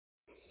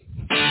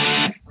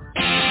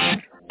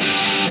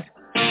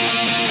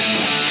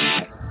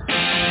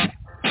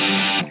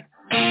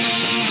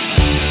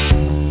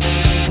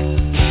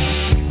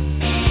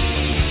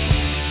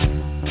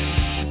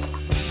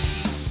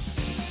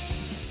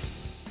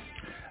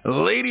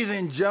Ladies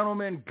and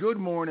gentlemen, good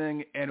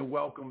morning and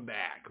welcome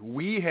back.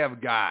 We have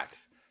got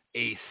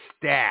a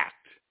stacked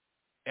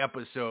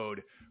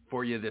episode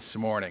for you this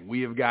morning.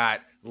 We have got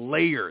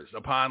layers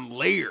upon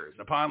layers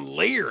upon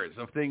layers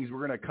of things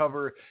we're going to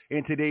cover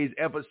in today's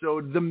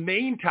episode. The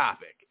main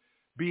topic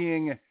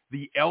being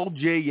the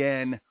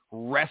LJN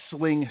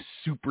Wrestling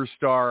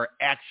Superstar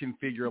action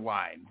figure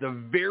line,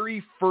 the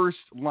very first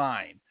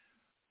line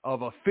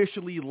of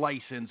officially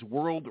licensed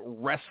World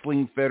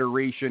Wrestling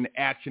Federation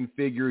action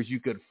figures.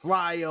 You could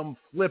fly them,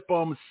 flip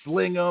them,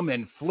 sling them,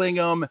 and fling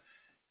them.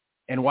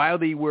 And while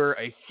they were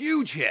a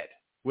huge hit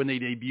when they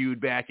debuted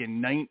back in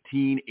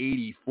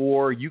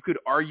 1984, you could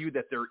argue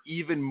that they're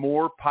even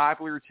more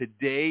popular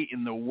today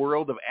in the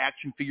world of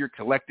action figure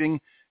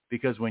collecting,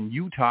 because when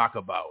you talk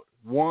about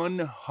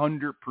 100%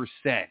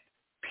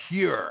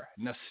 pure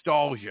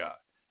nostalgia,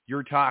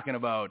 you're talking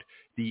about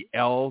the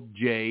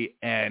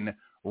LJN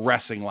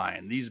wrestling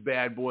line. These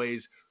bad boys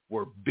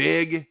were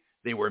big.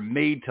 They were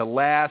made to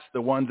last.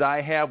 The ones I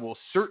have will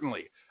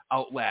certainly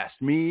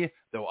outlast me.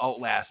 They'll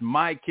outlast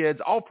my kids.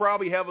 I'll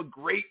probably have a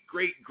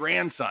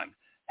great-great-grandson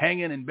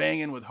hanging and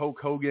banging with Hulk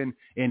Hogan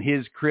in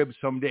his crib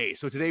someday.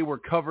 So today we're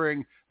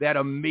covering that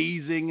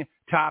amazing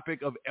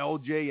topic of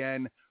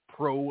LJN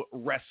Pro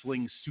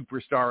Wrestling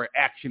Superstar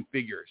action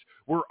figures.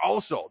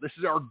 This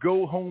is our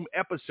go-home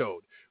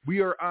episode.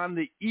 We are on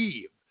the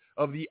eve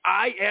of the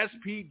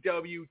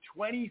ISPW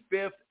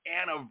 25th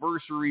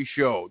anniversary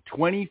show,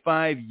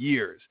 25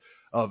 years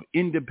of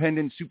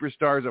independent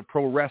superstars of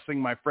pro wrestling.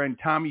 My friend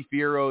Tommy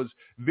Fierro's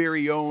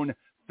very own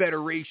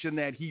federation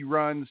that he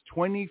runs,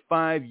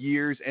 25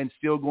 years and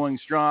still going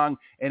strong.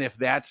 And if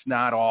that's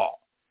not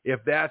all, if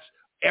that's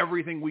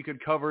everything we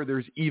could cover,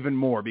 there's even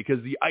more,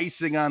 because the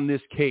icing on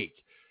this cake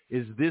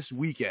is this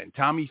weekend.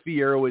 Tommy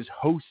Fierro is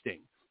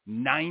hosting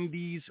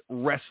 90s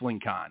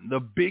Wrestling Con, the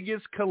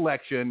biggest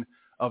collection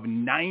of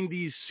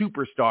 90s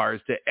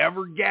superstars to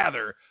ever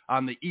gather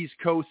on the East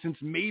Coast since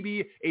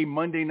maybe a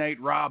Monday Night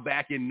Raw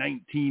back in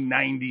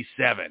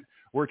 1997.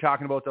 We're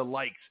talking about the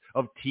likes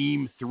of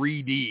Team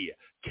 3D,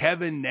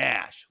 Kevin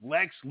Nash,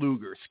 Lex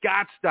Luger,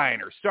 Scott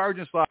Steiner,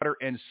 Sergeant Slaughter,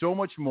 and so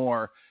much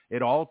more.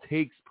 It all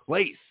takes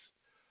place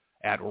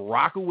at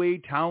Rockaway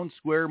Town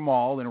Square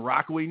Mall in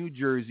Rockaway, New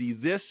Jersey,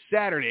 this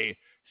Saturday,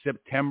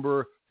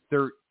 September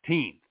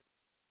 13th.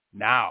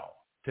 Now,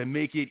 to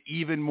make it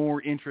even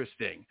more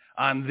interesting,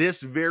 on this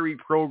very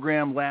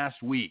program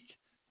last week,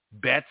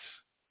 bets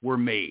were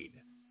made.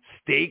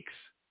 Stakes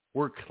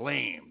were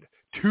claimed.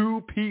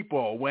 Two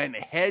people went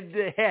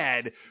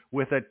head-to-head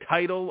with a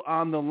title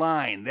on the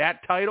line.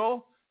 That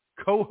title,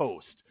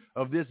 co-host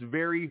of this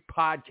very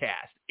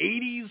podcast,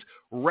 80s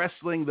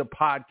Wrestling the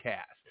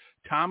Podcast,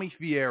 Tommy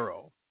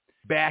Fierro,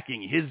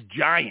 backing his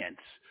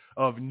Giants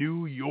of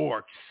New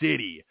York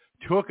City,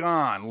 took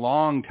on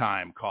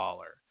longtime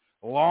caller,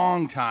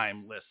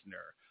 longtime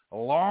listener, a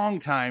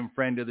longtime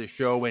friend of the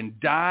show, and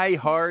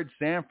die-hard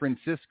San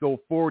Francisco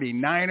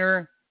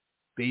 49er,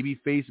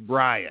 Babyface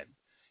Brian.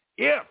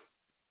 If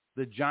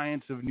the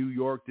Giants of New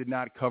York did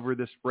not cover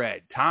the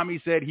spread,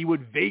 Tommy said he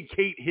would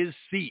vacate his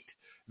seat,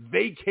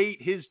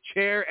 vacate his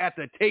chair at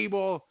the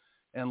table,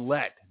 and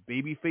let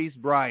Babyface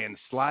Brian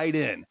slide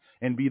in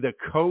and be the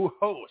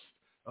co-host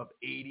of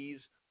 80s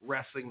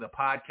Wrestling the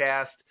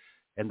Podcast.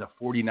 And the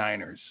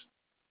 49ers,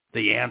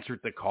 they answered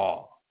the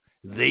call.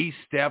 They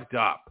stepped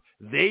up.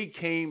 They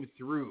came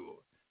through.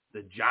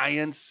 The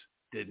Giants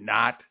did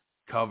not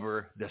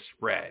cover the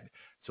spread.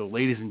 So,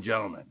 ladies and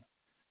gentlemen,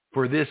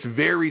 for this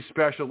very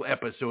special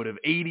episode of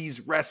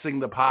 80s Wrestling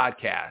the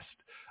Podcast,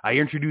 I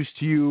introduce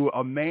to you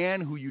a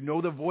man who you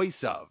know the voice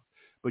of,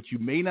 but you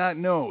may not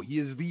know he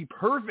is the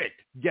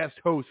perfect guest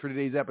host for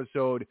today's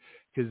episode,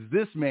 because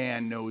this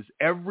man knows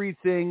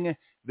everything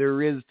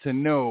there is to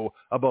know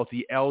about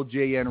the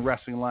LJN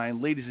wrestling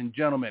line. Ladies and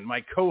gentlemen,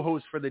 my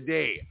co-host for the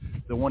day,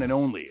 the one and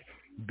only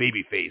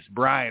Babyface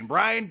Brian.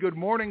 Brian, good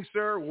morning,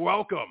 sir.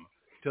 Welcome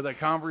to the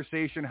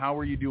conversation. How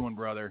are you doing,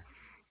 brother?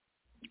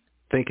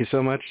 Thank you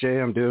so much, Jay.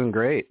 I'm doing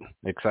great.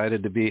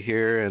 Excited to be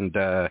here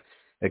and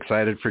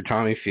excited for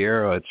Tommy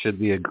Fierro. It should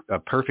be a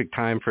perfect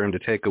time for him to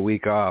take a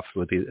week off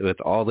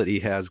with all that he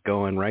has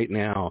going right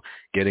now,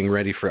 getting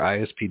ready for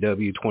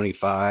ISPW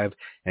 25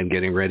 and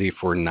getting ready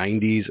for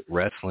 90s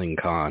Wrestling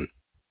Con.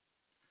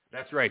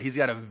 That's right. He's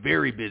got a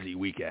very busy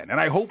weekend. And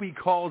I hope he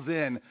calls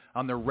in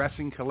on the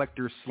Wrestling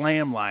Collector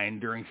Slam line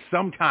during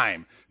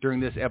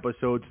this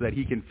episode so that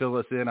he can fill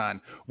us in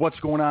on what's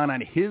going on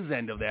his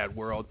end of that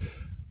world.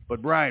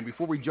 But Brian,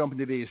 before we jump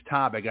into today's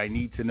topic, I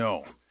need to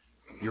know,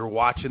 you're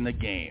watching the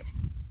game.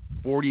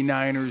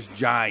 49ers,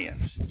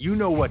 Giants. You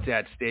know what's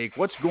at stake.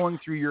 What's going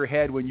through your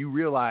head when you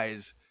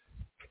realize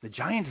the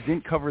Giants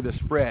didn't cover the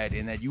spread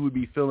and that you would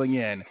be filling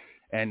in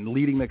and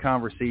leading the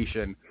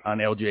conversation on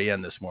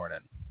LJN this morning?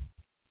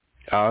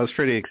 I was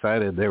pretty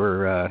excited. They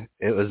were.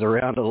 It was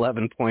around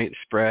 11-point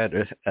spread.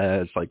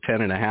 It's like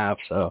 10.5.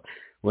 So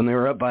when they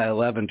were up by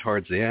 11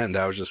 towards the end,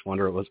 I was just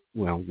wondering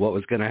what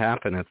was going to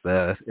happen if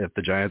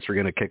the Giants were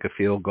going to kick a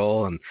field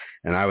goal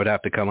and I would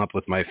have to come up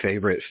with my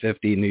favorite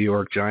 50 New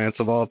York Giants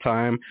of all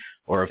time,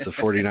 or if the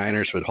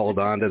 49ers would hold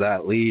on to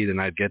that lead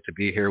and I'd get to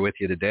be here with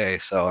you today.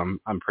 So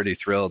I'm pretty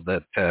thrilled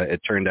that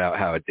it turned out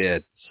how it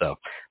did. So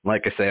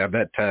like I say, I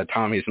bet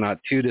Tommy's not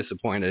too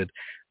disappointed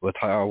with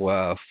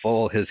how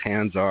full his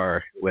hands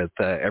are with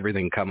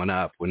everything coming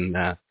up.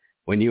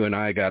 When you and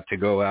I got to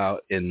go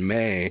out in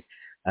May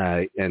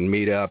and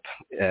meet up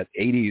at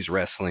 80s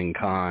Wrestling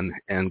Con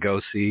and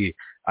go see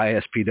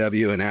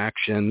ISPW in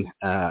action,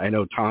 I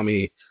know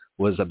Tommy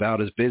was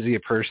about as busy a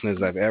person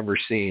as I've ever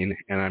seen,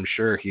 and I'm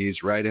sure he's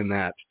right in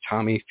that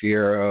Tommy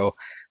Fierro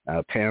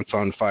pants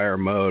on fire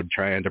mode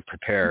trying to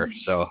prepare.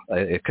 So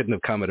it couldn't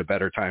have come at a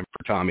better time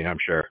for Tommy, I'm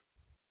sure.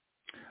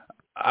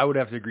 I would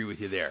have to agree with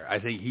you there. I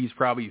think he's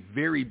probably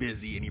very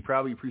busy, and he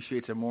probably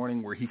appreciates a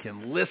morning where he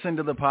can listen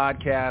to the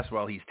podcast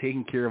while he's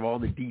taking care of all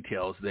the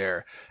details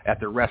there at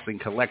the Wrestling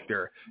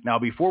Collector. Now,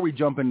 before we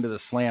jump into the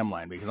slam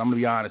line, because I'm going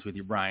to be honest with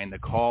you, Brian, the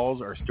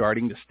calls are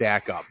starting to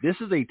stack up. This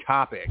is a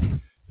topic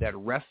that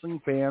wrestling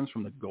fans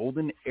from the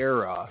golden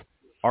era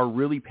are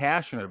really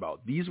passionate about.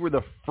 These were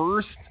the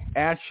first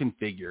action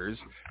figures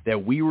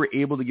that we were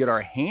able to get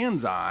our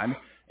hands on.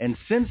 And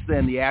since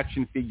then, the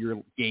action figure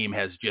game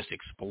has just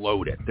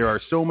exploded. There are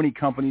so many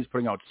companies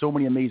putting out so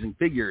many amazing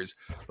figures.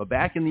 But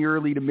back in the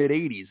early to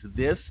mid-'80s,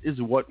 this is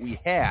what we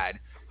had.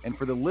 And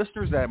for the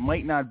listeners that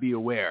might not be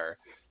aware,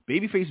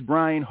 Babyface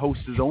Brian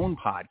hosts his own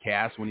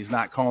podcast when he's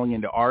not calling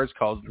into ours,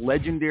 called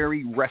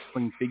LJeNdary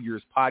Wrestling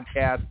Figures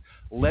Podcast.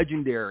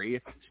 LJeNdary,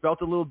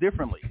 spelt a little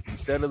differently.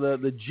 Instead of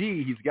the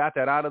G, he's got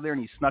that out of there,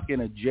 and he snuck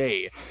in a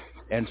J.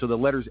 And so the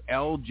letters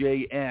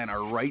LJN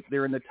are right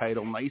there in the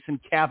title, nice and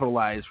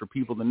capitalized for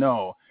people to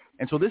know.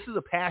 And so this is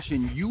a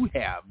passion you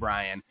have,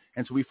 Brian.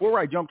 And so before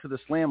I jump to the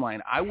slam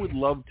line, I would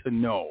love to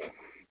know,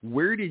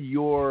 where did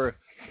your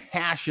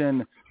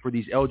passion for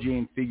these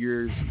LJN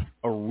figures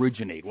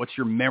originate? What's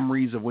your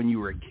memories of when you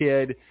were a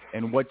kid,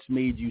 and what's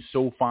made you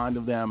so fond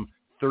of them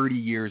 30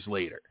 years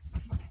later?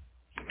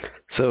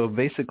 So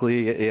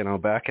basically,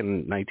 back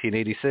in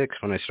 1986,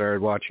 when I started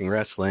watching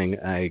wrestling,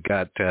 I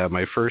got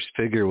my first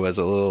figure was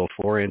a little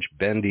 4-inch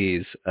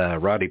Bendy's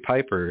Roddy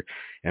Piper,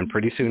 and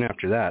pretty soon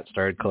after that,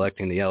 started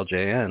collecting the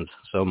LJNs.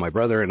 So my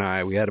brother and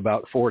I, we had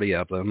about 40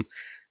 of them,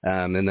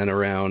 and then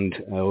around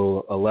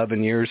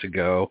 11 years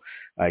ago,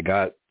 I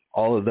got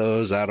all of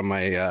those out of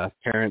my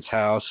parents'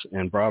 house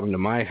and brought them to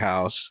my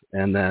house,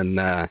 and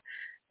then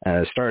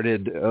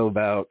started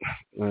about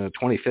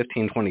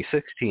 2015,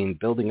 2016,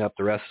 building up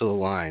the rest of the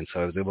line. So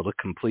I was able to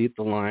complete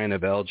the line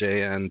of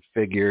LJN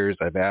figures.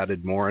 I've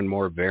added more and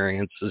more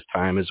variants as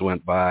time has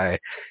went by.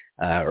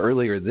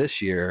 Earlier this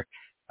year,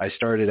 I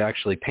started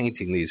actually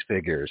painting these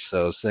figures.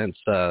 So since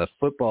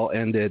football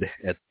ended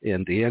at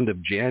the end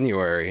of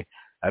January,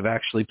 I've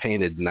actually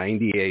painted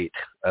 98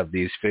 of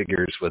these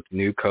figures with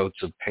new coats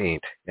of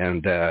paint.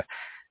 And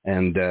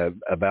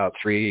about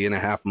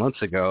 3.5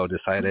 months ago,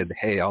 decided,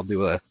 hey, I'll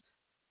do a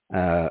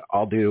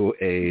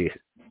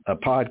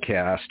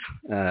podcast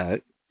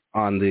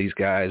on these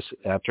guys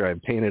after I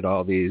painted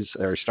all these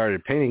or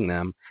started painting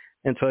them.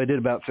 And so I did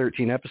about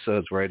 13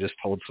 episodes where I just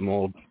told some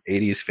old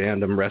 80s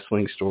fandom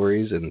wrestling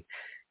stories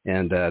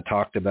and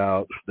talked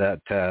about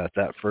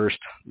that first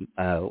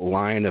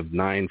line of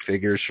 9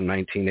 figures from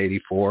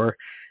 1984.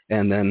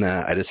 And then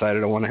I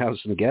decided I want to have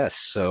some guests.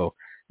 So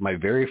my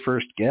very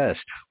first guest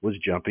was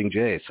Jumping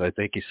Jay. So I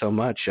thank you so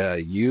much.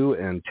 You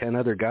and 10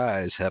 other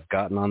guys have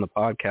gotten on the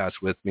podcast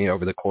with me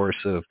over the course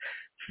of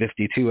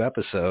 52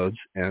 episodes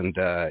and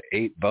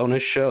 8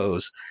 bonus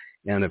shows.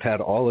 And I've had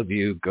all of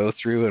you go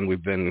through, and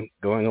we've been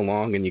going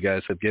along, and you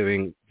guys have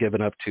given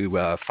up to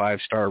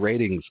 5-star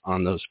ratings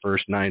on those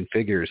first 9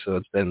 figures. So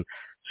it's been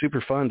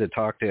super fun to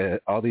talk to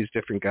all these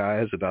different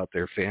guys about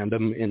their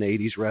fandom in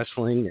 80s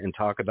wrestling and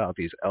talk about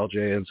these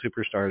LJN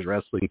Superstars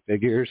wrestling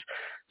figures.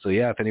 So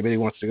yeah, if anybody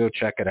wants to go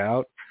check it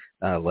out,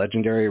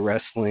 LJeNdary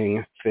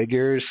Wrestling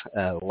Figures,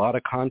 a lot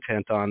of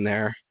content on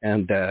there.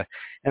 And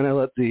I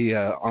let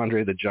the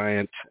Andre the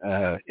Giant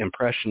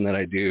impression that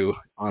I do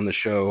on the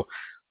show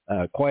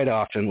quite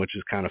often, which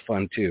is kind of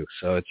fun too.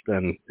 So it's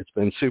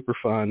been super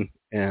fun,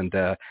 and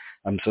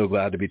I'm so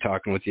glad to be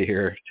talking with you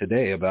here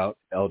today about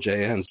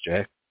LJNs,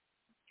 Jay.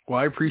 Well,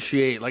 I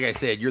appreciate, like I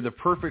said, you're the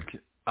perfect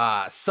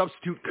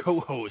substitute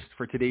co-host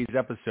for today's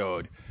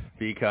episode,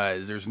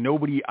 because there's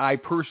nobody I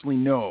personally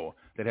know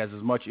that has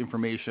as much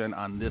information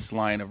on this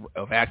line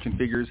of action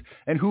figures,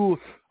 and who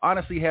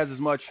honestly has as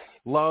much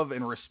love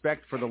and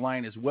respect for the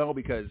line as well,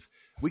 because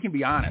we can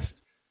be honest,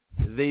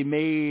 they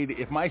made,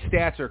 if my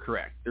stats are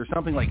correct, there's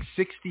something like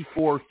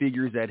 64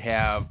 figures that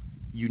have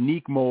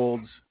unique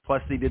molds,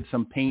 plus they did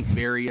some paint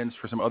variants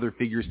for some other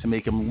figures to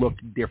make them look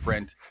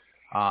different.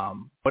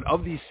 But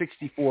of these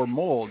 64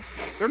 molds,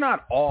 they're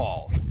not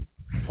all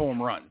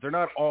home runs. They're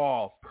not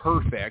all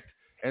perfect.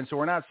 And so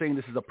we're not saying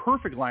this is a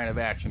perfect line of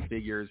action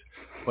figures,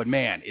 but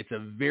man, it's a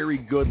very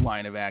good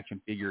line of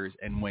action figures.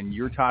 And when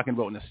you're talking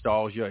about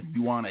nostalgia and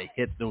you want to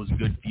hit those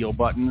good feel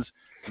buttons,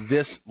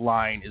 this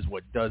line is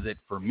what does it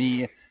for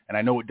me. And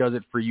I know it does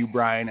it for you,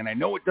 Brian, and I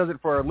know it does it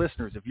for our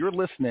listeners. If you're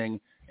listening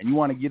and you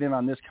want to get in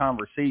on this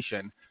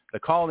conversation, the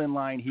call-in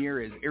line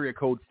here is area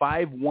code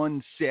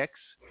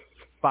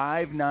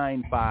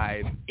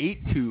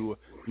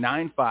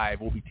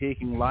 595-8295. We'll be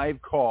taking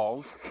live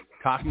calls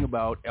talking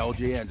about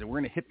LJNs, and we're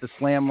going to hit the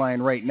slam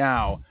line right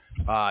now.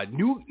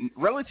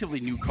 Relatively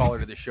new caller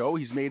to the show.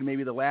 He's made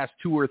maybe the last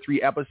 2 or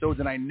 3 episodes,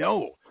 and I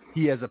know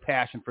he has a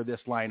passion for this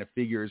line of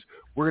figures.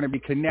 We're going to be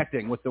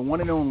connecting with the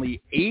one and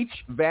only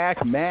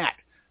HVAC Matt.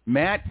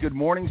 Matt, good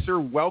morning, sir.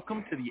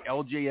 Welcome to the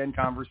LJN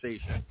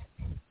conversation.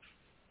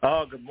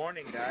 Oh, good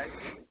morning, guys.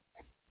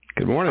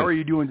 Good morning. How are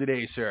you doing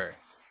today, sir?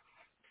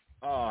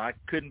 Oh, I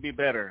couldn't be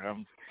better.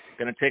 I'm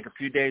going to take a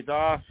few days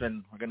off,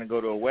 and we're going to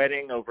go to a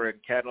wedding over at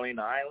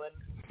Catalina Island,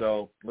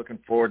 so looking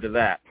forward to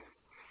that.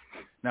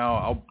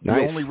 Now, the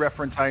only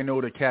reference I know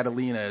to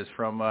Catalina is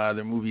from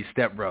the movie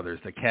Step Brothers,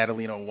 the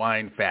Catalina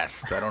Wine Fest.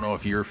 I don't know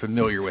if you're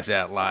familiar with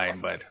that line,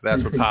 but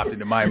that's what popped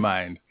into my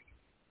mind.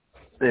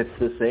 It's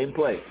the same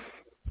place.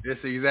 It's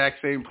the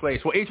exact same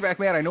place. Well, HVAC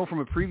Man, I know from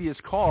a previous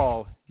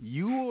call,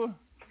 you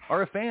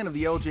are a fan of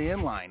the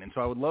LJN line, and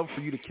so I would love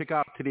for you to kick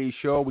off today's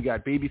show. We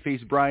got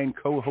Babyface Brian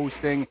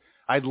co-hosting.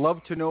 I'd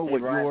love to know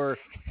what your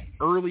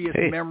earliest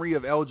memory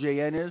of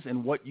LJN is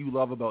and what you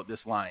love about this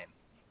line.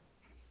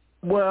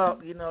 Well,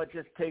 it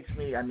just takes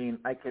me,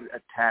 I could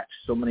attach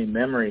so many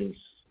memories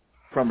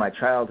from my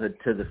childhood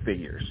to the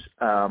figures.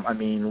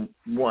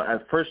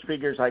 First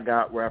figures I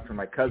got were after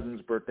my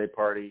cousin's birthday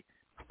party,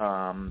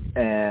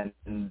 and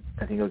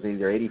I think it was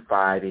either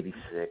 85,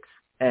 86,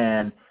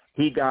 and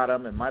he got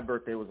them, and my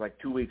birthday was like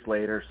 2 weeks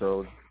later,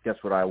 so guess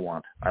what I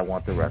want? I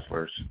want the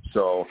wrestlers.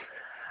 So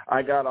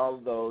I got all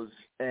of those,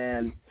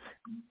 and,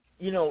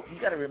 you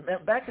got to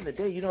remember, back in the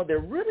day, there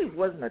really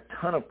wasn't a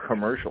ton of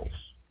commercials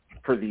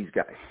for these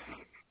guys.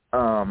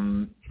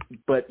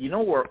 But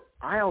where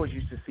I always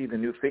used to see the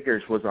new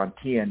figures was on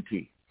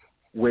TNT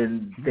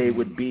when they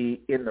would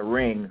be in the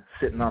ring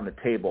sitting on the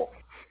table,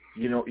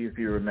 if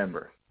you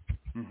remember.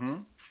 Mm-hmm.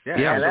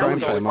 Yeah, that was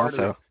time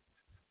also.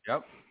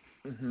 Yep.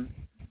 Mm-hmm.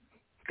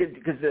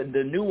 Because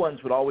the new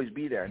ones would always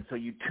be there, and so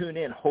you tune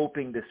in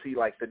hoping to see,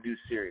 like, the new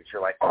series.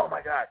 You're like, oh,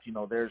 my gosh,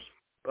 there's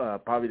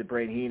Bobby the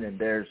Brain Heenan,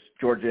 there's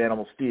George the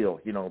Animal Steel.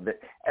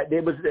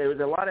 There was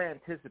a lot of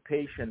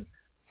anticipation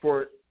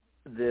for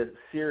the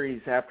series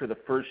after the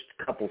first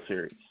couple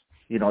series.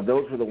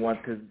 Those were the ones,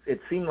 because it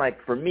seemed like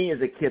for me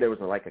as a kid, there was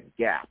like a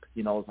gap.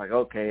 It was like,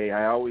 okay,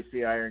 I always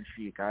see Iron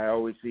Sheik, I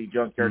always see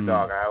Junkyard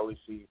Dog, I always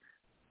see,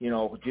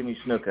 Jimmy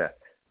Snuka.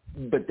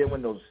 But then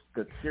when the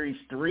series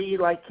 3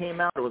 came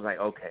out, it was like,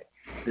 okay,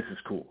 this is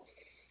cool.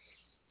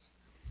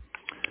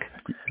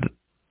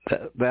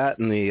 That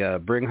and the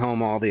Bring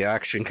Home All the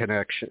Action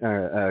connection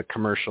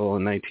commercial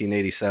in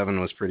 1987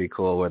 was pretty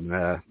cool when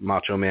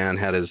Macho Man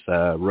had his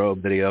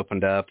robe that he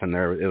opened up, and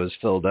it was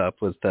filled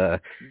up with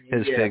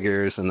his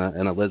figures,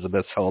 and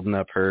Elizabeth's holding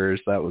up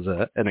hers. That was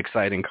an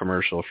exciting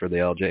commercial for the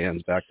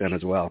LJNs back then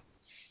as well.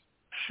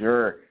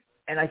 Sure.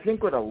 And I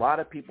think what a lot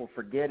of people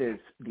forget is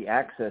the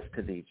access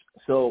to these.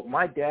 So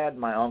my dad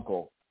and my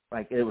uncle,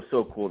 it was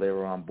so cool they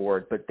were on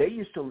board, but they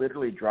used to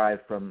literally drive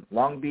from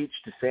Long Beach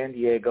to San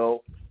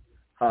Diego,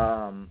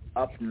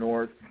 up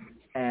north,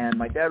 and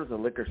my dad was a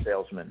liquor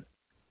salesman.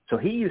 So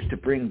he used to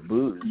bring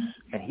booze,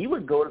 and he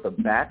would go to the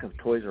back of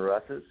Toys R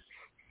Us's,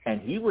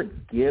 and he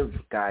would give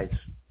guys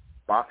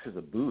boxes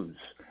of booze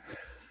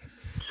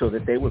so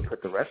that they would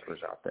put the wrestlers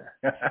out there.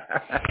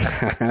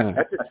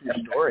 That's a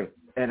true story.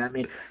 And,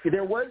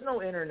 there was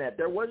no internet.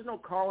 There was no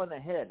calling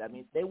ahead.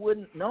 They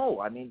wouldn't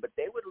know. But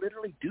they would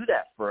literally do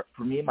that for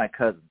me and my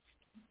cousins.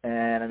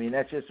 And,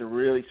 that's just a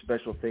really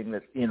special thing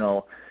that,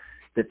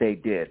 that they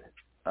did.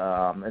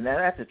 And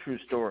that's a true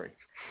story.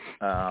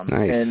 Nice.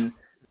 And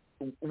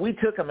we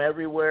took them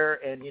everywhere,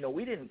 and,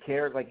 we didn't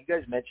care. Like you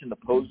guys mentioned, the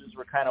poses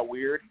were kind of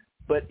weird.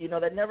 But,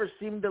 that never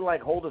seemed to,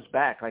 hold us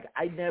back.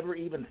 I never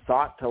even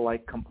thought to,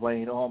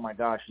 complain, oh, my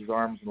gosh, his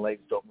arms and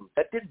legs don't move.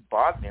 That didn't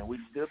bother me. We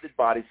still did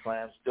body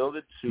slams, still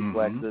did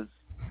suplexes.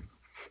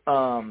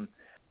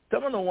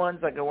 Some of the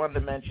ones, I wanted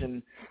to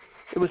mention,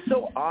 it was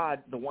so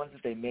odd, the ones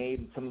that they made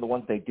and some of the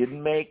ones they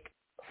didn't make.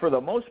 For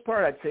the most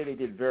part, I'd say they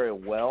did very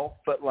well.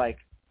 But,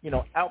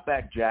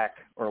 Outback Jack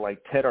or,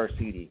 Ted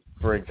Arcidi,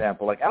 for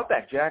example.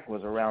 Outback Jack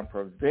was around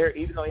for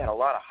even though he had a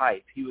lot of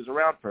hype, he was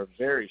around for a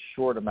very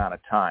short amount of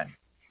time.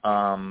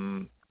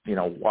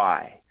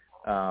 Why?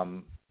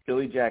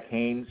 Billy Jack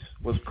Haynes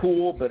was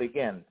cool, but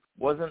again,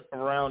 wasn't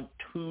around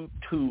too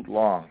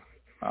long.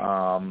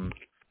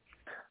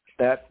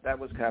 That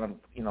was kind of,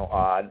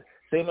 odd.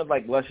 Same with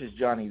Luscious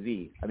Johnny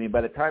V.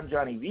 By the time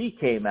Johnny V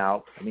came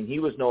out, he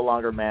was no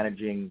longer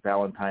managing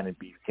Valentine and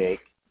Beefcake.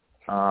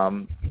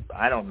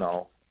 I don't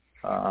know.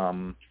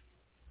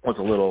 Was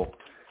a little,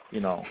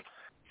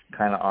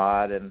 kind of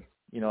odd, and,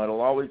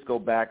 it'll always go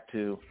back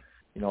to,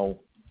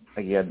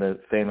 again, the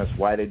famous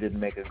why they didn't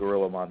make a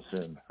Gorilla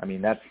Monsoon.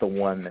 That's the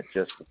one that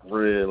just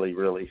really,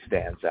 really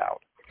stands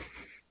out.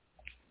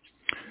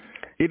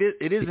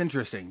 It is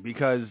interesting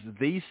because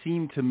they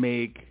seem to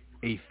make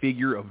a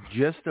figure of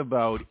just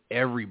about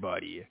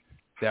everybody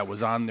that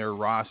was on their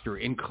roster,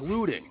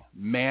 including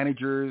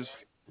managers,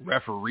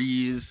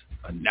 referees,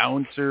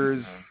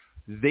 announcers.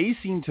 They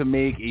seem to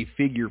make a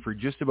figure for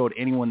just about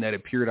anyone that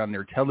appeared on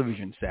their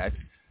television set.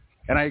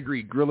 And I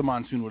agree, Gorilla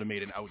Monsoon would have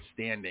made an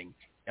outstanding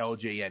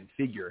LJN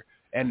figure.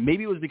 And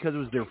maybe it was because it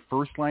was their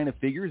first line of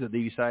figures that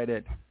they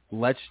decided,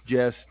 let's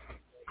just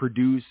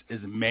produce as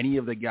many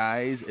of the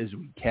guys as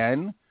we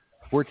can.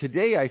 Where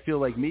today I feel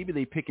like maybe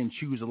they pick and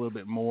choose a little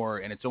bit more,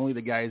 and it's only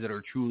the guys that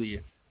are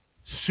truly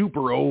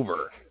super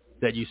over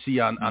that you see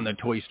on the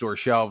toy store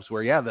shelves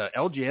where, the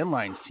LJN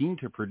line seemed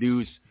to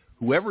produce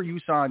whoever you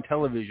saw on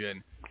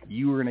television,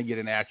 you were going to get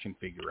an action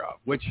figure of,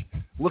 which,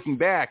 looking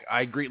back,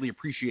 I greatly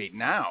appreciate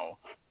now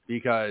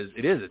because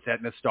it's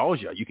that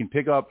nostalgia. You can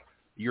pick up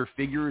your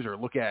figures or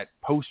look at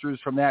posters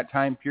from that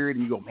time period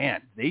and you go,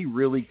 man, they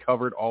really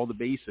covered all the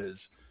bases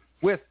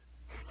with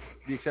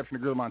the exception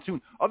of Gorilla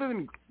Monsoon. Other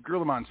than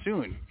Gorilla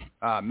Monsoon,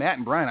 Matt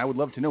and Brian, I would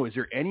love to know, is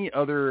there any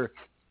other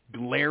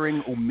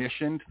glaring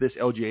omission to this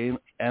LJN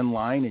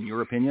line in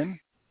your opinion?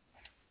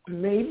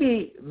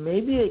 Maybe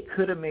it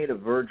could have made a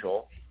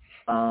Virgil.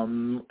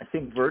 I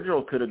think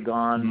Virgil could have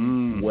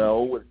gone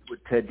well with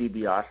Ted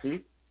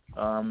DiBiase.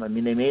 I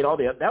mean, they made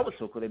that was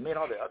so cool. They made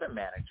all the other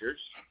managers.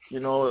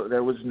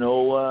 There was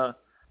no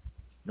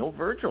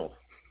Virgil.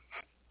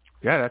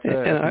 Yeah, that's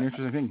an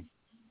interesting thing.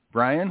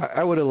 Brian?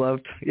 I would have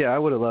loved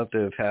to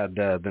have had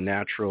the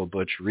natural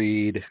Butch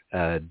Reed.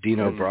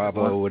 Dino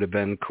Bravo would have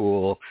been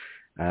cool.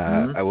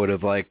 I would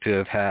have liked to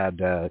have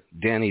had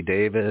Danny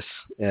Davis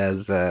as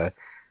a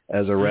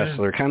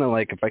wrestler. Kind of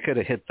like if I could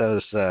have hit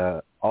those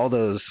all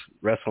those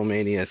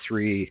WrestleMania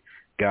 3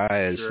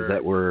 guys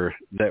that were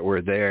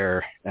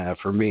there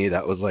for me.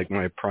 That was like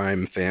my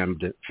prime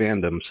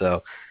fandom.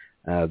 So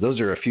those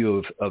are a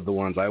few of the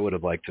ones I would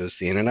have liked to have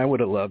seen, and I would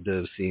have loved to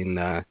have seen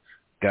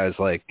guys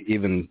like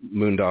even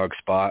Moondog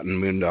Spot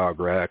and Moondog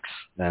Rex.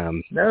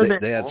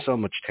 They had so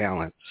much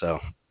talent. So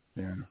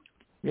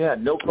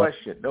no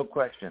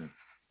question.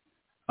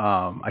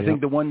 I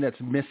think the one that's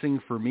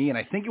missing for me, and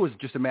I think it was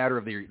just a matter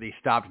of they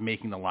stopped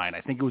making the line.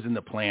 I think it was in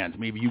the plans.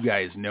 Maybe you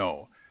guys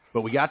know.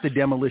 But we got the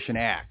Demolition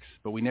Axe,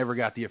 but we never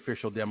got the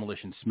official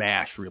Demolition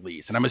Smash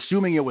release. And I'm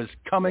assuming it was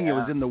coming. Yeah. It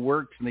was in the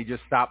works, and they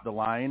just stopped the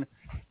line.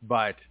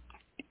 But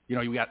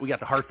we got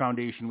the Heart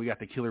Foundation, we got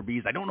the Killer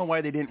Bees. I don't know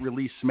why they didn't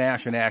release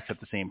Smash and Axe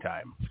at the same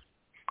time.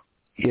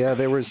 Yeah,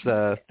 there was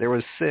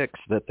 6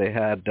 that they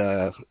had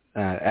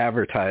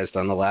advertised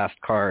on the last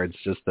cards,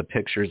 just the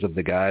pictures of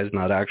the guys,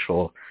 not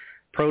actual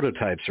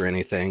prototypes or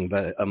anything.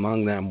 But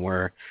among them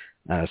were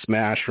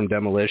Smash from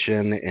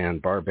Demolition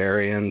and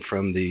Barbarian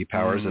from the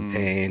Powers of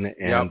Pain,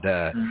 and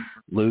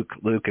Luke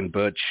and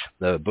Butch,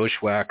 the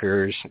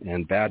Bushwhackers,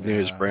 and Bad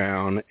News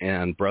Brown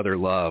and Brother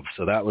Love.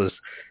 So that was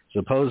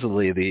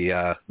supposedly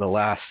the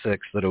last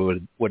 6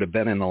 that would have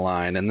been in the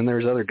line. And then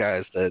there's other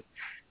guys that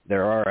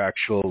there are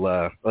actual,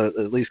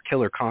 at least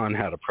Killer Khan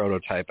had a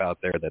prototype out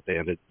there that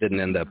they didn't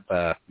end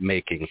up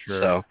making.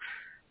 Sure.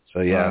 So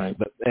yeah,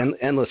 but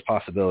endless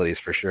possibilities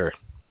for sure.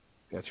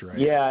 That's right.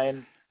 Yeah,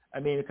 and I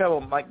mean, a couple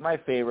of my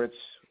favorites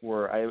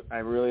were I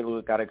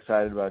really got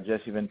excited about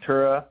Jesse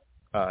Ventura.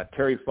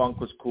 Terry Funk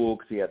was cool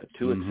because he had the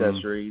 2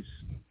 accessories.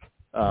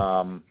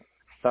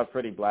 Thought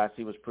Freddie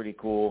Blassie was pretty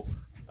cool.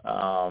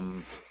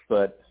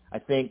 But I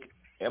think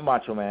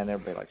Macho Man,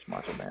 everybody likes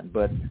Macho Man.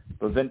 But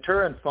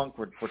Ventura and Funk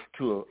were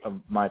 2 of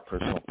my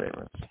personal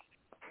favorites.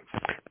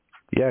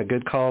 Yeah,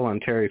 good call on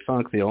Terry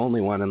Funk, the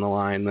only one in the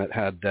line that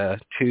had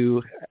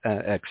 2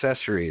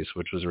 accessories,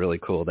 which was really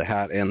cool, the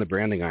hat and the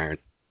branding iron.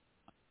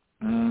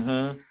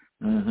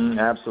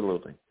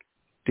 Absolutely.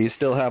 Do you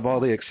still have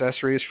all the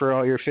accessories for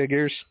all your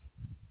figures?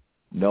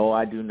 No,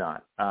 I do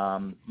not.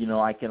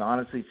 I can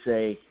honestly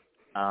say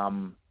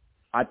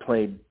I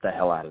played the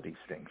hell out of these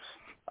things.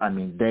 I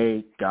mean,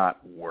 they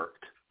got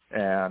worked.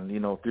 And,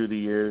 through the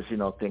years,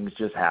 things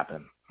just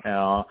happen.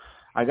 I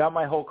got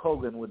my Hulk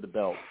Hogan with the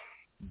belt,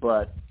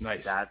 but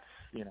nice. That's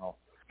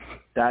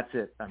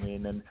it. I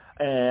mean,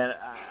 and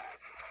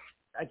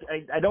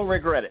I don't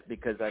regret it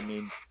because, I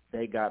mean,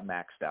 they got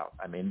maxed out.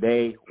 I mean,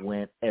 they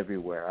went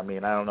everywhere. I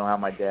mean, I don't know how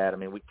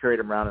we carried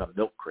them around in a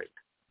milk crate,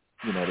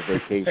 to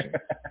vacation.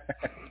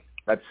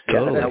 That's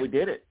how we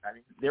did it. I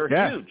mean, they were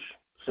huge.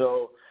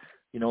 So,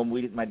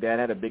 my dad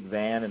had a big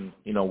van,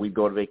 and we'd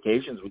go to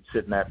vacations. We'd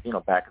sit in that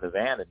back of the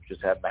van and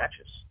just have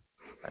matches.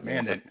 I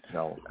mean,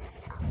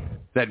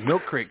 that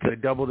milk crate could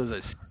have doubled as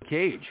a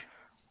cage.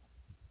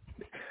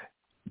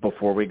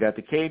 Before we got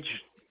the cage,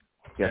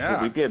 guess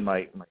what we did?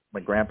 My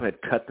grandpa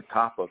had cut the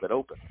top of it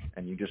open,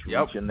 and you just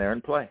reach in there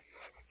and play.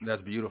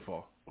 That's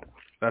beautiful.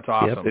 That's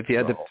awesome. Yep.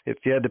 If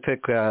you had to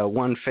pick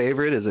one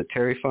favorite, is it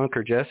Terry Funk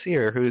or Jesse,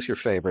 or who's your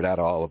favorite out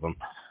of all of them?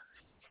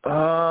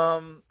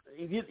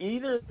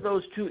 Either of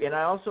those 2, and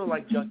I also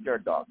like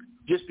Junkyard Dog,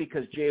 just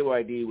because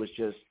JYD was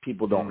just,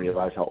 people don't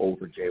realize how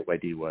over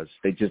JYD was.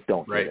 They just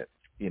don't get it,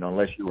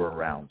 unless you were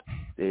around.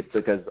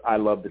 Because I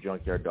love the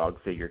Junkyard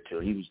Dog figure too.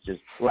 He was just,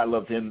 I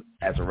loved him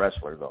as a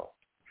wrestler though.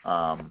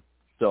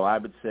 So I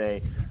would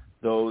say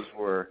those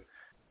were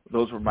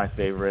my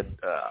favorite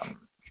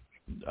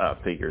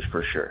figures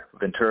for sure.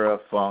 Ventura,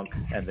 Funk,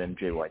 and then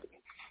JYD.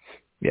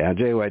 Yeah,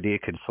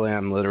 JYD could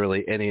slam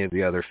literally any of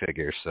the other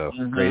figures, so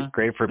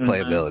great for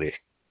playability.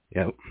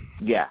 Yep.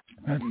 Yeah,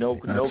 no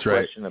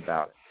question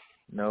about it.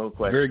 No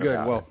question. Very good.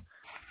 About well,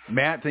 it.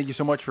 Matt, thank you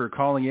so much for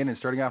calling in and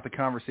starting off the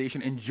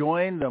conversation.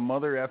 Enjoying the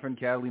mother effing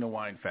Catalina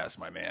Wine Fest,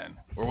 my man,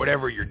 or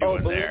whatever you're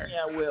doing there.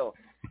 Yeah, I will.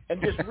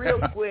 And just real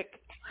quick,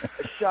 a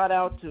shout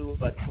out to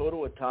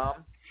Toto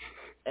Tom.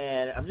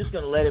 And I'm just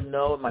going to let him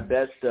know in my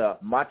best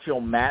Macho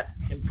Matt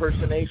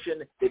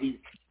impersonation that he's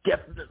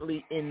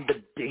definitely in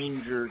the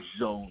danger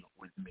zone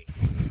with me.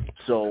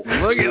 So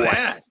look at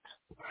that.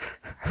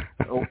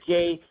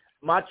 Okay,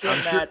 Macho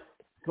Matt,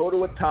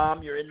 Toto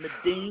Tom, you're in the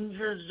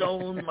danger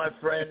zone, my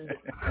friend.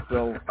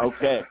 So,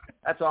 okay,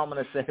 that's all I'm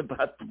going to say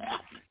about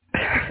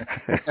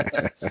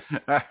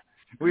that.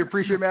 We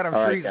appreciate Matt. I'm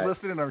sure he's guys.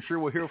 listening. I'm sure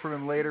we'll hear from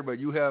him later, but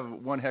you have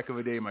one heck of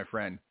a day, my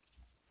friend.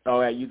 All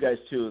right, you guys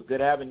too.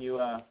 Good having you,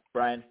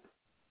 Brian.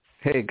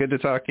 Hey, good to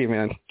talk to you,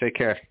 man. Take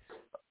care.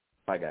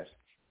 Bye, guys.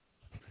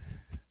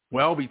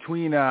 Well,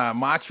 between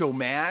Macho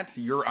Matt,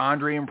 your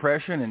Andre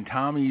impression, and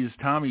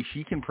Tommy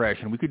Sheik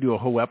impression, we could do a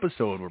whole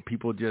episode where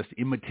people just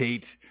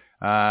imitate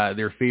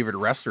their favorite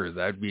wrestlers.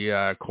 That'd be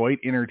quite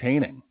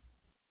entertaining.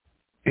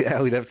 Yeah,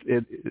 we'd have.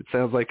 It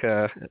sounds like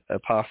a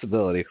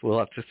possibility. We'll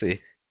have to see.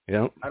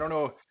 Yep. I don't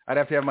know. I'd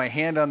have to have my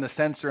hand on the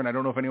sensor, and I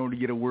don't know if anyone would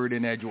get a word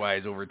in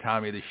edgewise over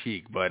Tommy the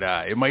Sheik, but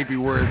it might be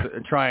worth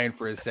trying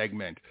for a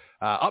segment.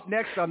 Up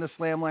next on the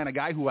Slam Line, a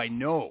guy who I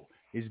know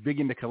is big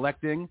into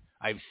collecting.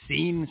 I've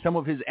seen some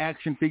of his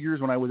action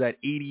figures when I was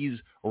at 80s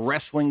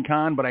Wrestling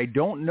Con, but I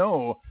don't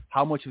know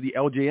how much of the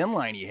LJN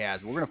line he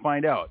has. We're going to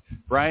find out.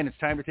 Brian, it's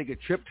time to take a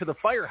trip to the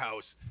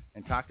firehouse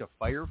and talk to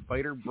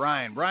firefighter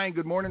Brian. Brian,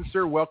 good morning,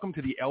 sir. Welcome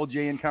to the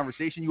LJN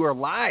Conversation. You are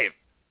live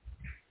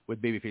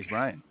with Babyface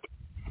Brian.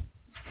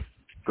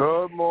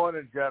 Good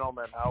morning,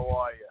 gentlemen. How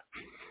are you?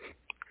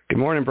 Good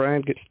morning,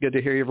 Brian. Good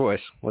to hear your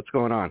voice. What's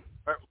going on?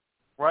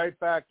 Right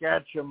back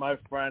at you, my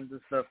friend. This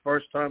is the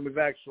first time we've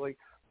actually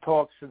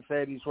talked since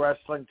 80s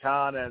Wrestling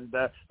Con, and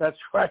that's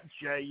right,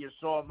 Jay. You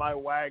saw my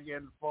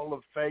wagon full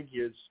of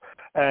figures.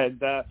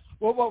 And,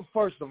 well,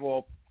 first of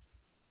all,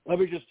 let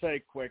me just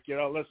say quick,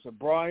 listen,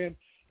 Brian,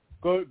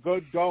 good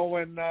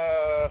going,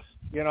 last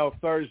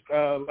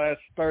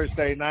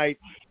Thursday night.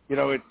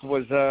 It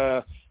was,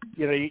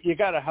 you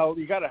got a hell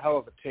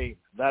of a team.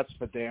 That's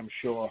for damn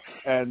sure.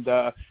 And,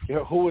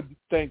 who would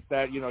think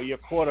that, your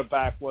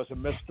quarterback was a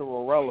Mr.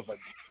 Irrelevant?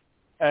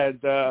 And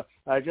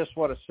I just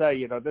want to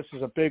say, this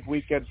is a big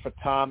weekend for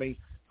Tommy.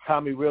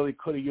 Tommy really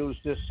could have used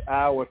this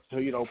hour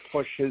to,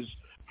 push his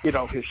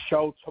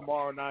show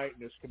tomorrow night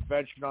and his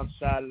convention on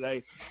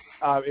Saturday.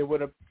 It would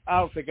have, I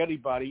don't think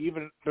anybody,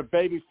 even the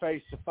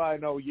Babyface, if I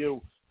know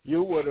you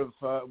wouldn't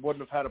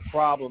have had a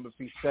problem if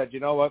he said,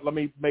 you know what, let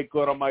me make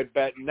good on my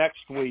bet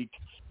next week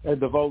and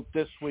devote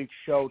this week's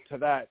show to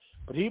that.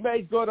 But he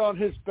made good on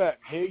his bet.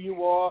 Here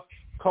you are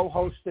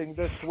co-hosting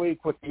this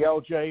week with the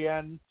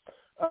LJN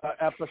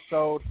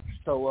episode.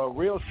 So a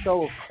real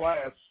show of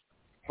class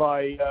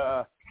by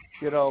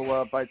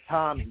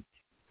Tommy.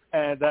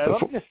 And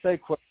let me just say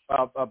quick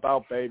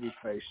about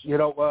Babyface.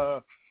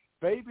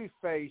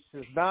 Babyface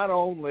is not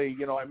only,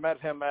 I met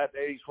him at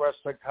 80s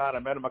Wrestling Con. I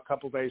met him a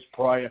couple days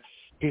prior.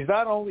 He's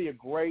not only a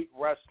great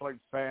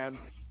wrestling fan,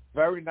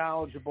 very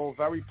knowledgeable,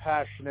 very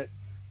passionate.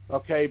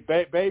 Okay,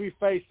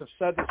 Babyface, I've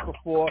said this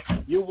before,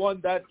 you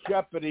won that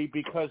Jeopardy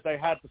because they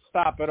had to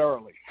stop it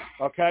early.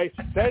 Okay?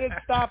 They didn't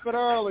stop it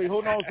early.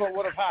 Who knows what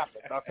would have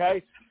happened,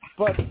 okay?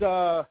 But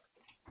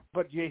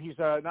yeah, he's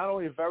not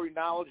only a very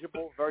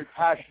knowledgeable, very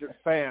passionate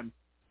fan,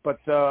 but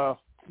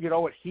you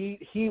know what, he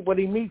when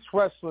he meets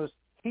wrestlers,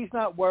 he's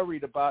not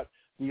worried about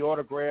the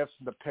autographs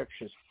and the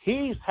pictures.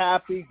 He's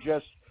happy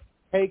just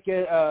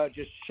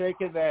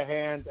shaking their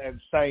hand and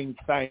saying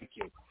thank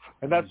you.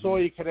 And that's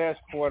all you can ask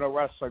for in a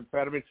wrestling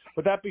fan. I mean,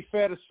 would that be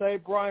fair to say,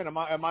 Brian? Am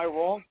I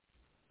wrong?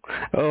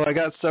 Oh, I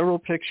got several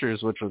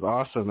pictures, which was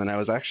awesome, and I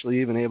was actually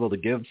even able to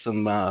give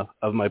some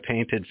of my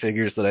painted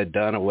figures that I'd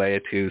done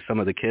away to some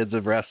of the kids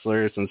of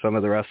wrestlers and some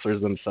of the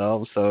wrestlers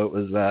themselves. So it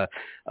was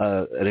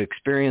an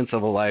experience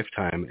of a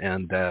lifetime.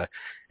 And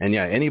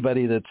yeah,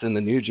 anybody that's in the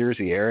New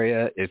Jersey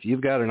area, if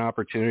you've got an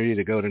opportunity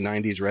to go to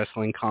 90s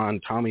Wrestling Con,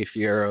 Tommy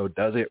Fierro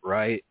does it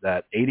right.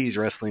 That 80s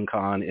Wrestling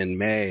Con in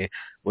May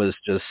was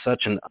just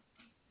such an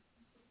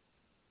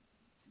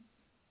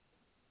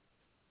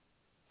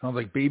Sounds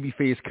like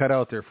Babyface cut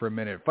out there for a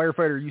minute.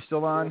 Firefighter, are you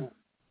still on?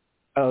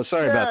 Oh,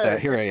 sorry about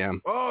that. Here I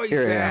am. Oh,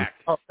 Here back.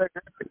 I am.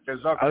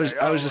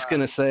 I was just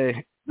going to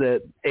say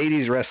that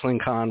 80s Wrestling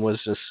Con was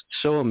just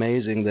so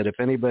amazing that if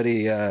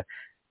anybody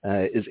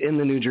is in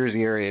the New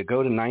Jersey area,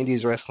 go to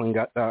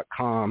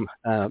 90swrestling.com,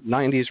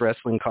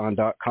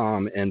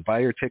 90swrestlingcon.com, and buy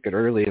your ticket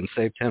early and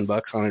save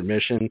 $10 on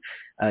admission.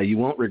 You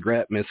won't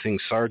regret missing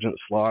Sergeant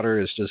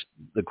Slaughter. Is just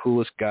the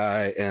coolest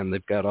guy, and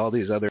they've got all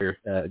these other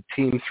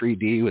Team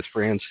 3D with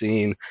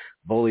Francine,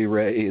 Bully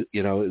Ray,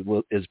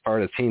 is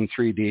part of Team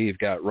 3D. You've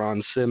got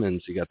Ron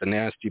Simmons, you got the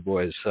Nasty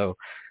Boys. So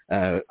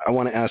I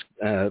want to ask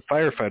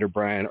Firefighter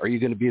Brian, are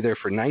you going to be there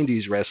for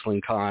 90s Wrestling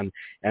Con,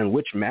 and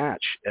which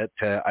match at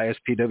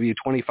ISPW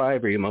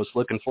 25 are you most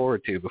looking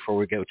forward to before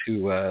we go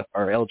to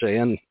our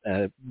LJN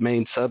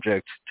main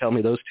subject? Tell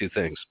me those two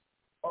things.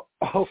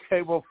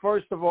 Okay, well,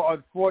 first of all,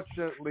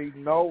 unfortunately,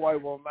 no, I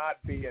will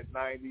not be at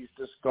 90s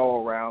this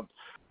go-around.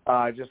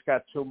 I just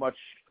got too much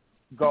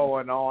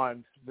going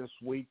on this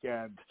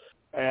weekend.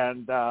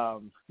 And,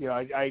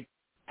 I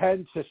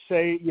tend to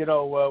say,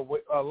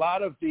 a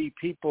lot of the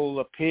people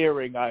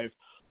appearing I've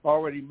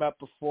already met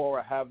before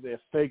or have their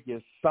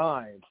figures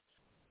signed.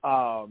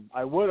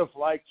 I would have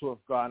liked to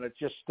have gone. It's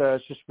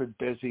just been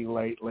busy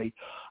lately.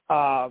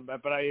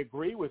 But I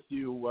agree with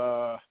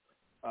you,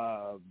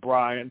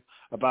 Brian,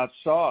 about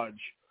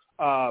Sarge.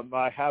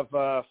 I have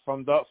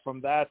from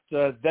that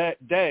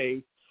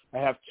day, I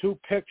have 2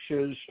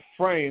 pictures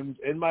framed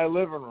in my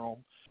living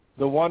room.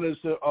 The one is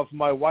of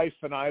my wife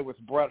and I with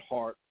Bret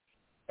Hart,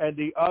 and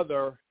the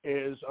other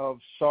is of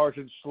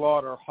Sergeant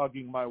Slaughter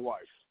hugging my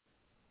wife.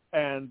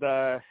 And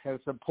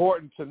it's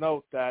important to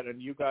note that,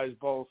 and you guys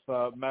both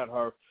met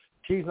her,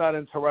 she's not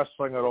into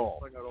wrestling at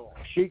all.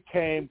 She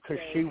came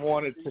because she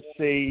wanted to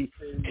see,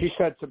 she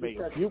said to me,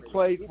 if you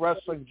played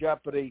Wrestling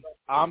Jeopardy,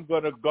 I'm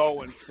going to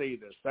go and see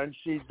this. And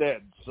she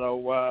did.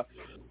 So,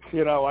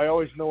 I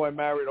always knew I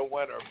married a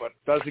winner, but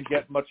it doesn't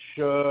get much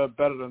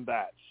better than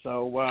that.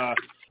 So I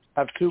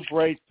have 2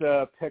 great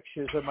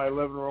pictures in my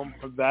living room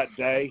from that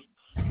day.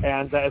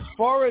 And as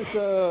far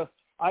as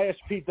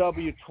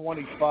ISPW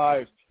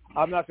 25,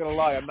 I'm not going to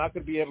lie, I'm not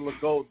going to be able to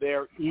go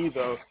there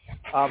either.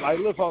 I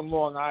live on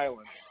Long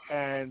Island,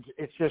 and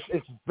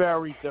it's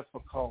very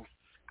difficult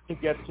to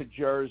get to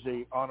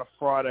Jersey on a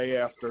Friday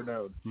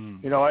afternoon.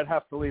 I'd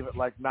have to leave at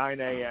like 9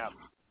 a.m.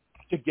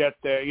 to get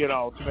there,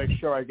 to make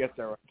sure I get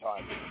there on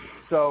time.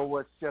 So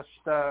it's just,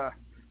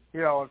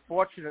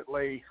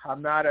 unfortunately,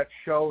 I'm not at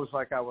shows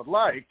like I would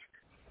like.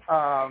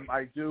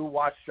 I do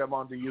watch them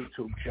on the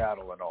YouTube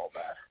channel and all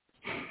that.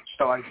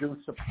 So I do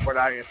support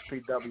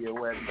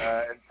ISPW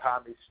and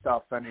Tommy's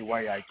stuff any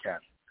way I can.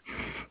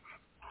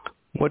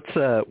 What's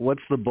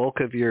the bulk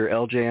of your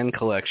LJN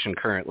collection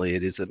currently?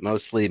 Is it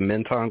mostly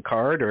mint on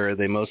card, or are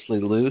they mostly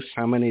loose?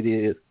 How many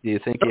do you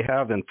think you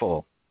have in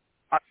full?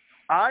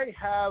 I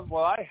have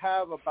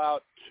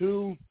about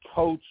 2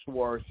 totes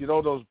worth.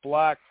 Those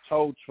black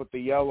totes with the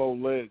yellow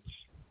lids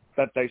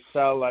that they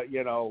sell at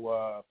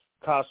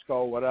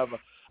Costco, whatever.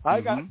 I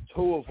got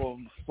 2 of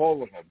them,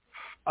 full of them.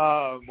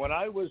 When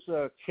I was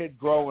a kid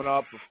growing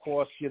up, of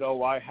course,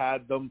 I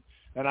had them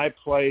and I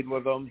played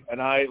with them, and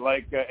I,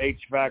 like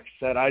HVAC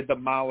said, I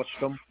demolished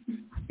them.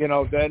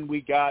 Then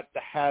we got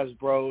the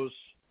Hasbros,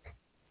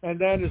 and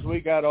then as we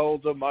got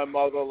older, my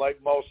mother,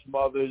 like most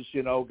mothers,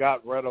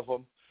 got rid of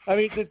them. I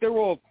mean, they were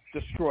all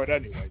destroyed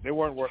anyway. They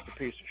weren't worth a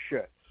piece of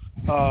shit.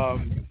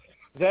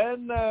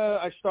 Then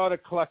I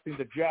started collecting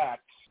the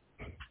Jacks,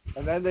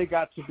 and then they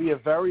got to be a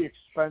very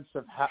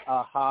expensive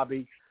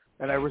hobby,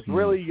 and I was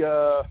really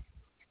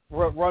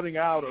running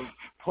out of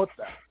put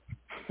them.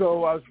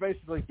 So I was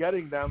basically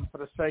getting them for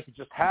the sake of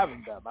just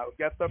having them. I would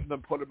get them and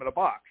then put them in a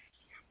box.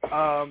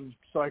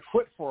 So I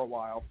quit for a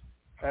while.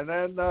 And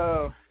then,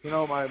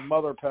 my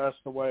mother passed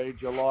away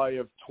July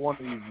of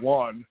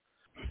 21.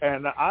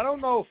 And I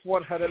don't know if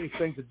one had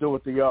anything to do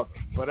with the other.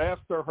 But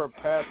after her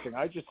passing,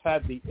 I just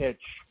had the itch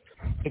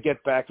to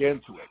get back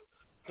into it.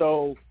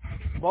 So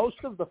most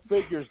of the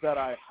figures that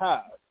I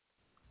have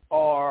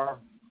are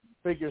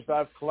figures that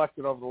I've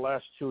collected over the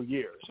last 2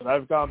 years. And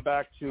I've gone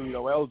back to,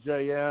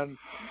 LJN,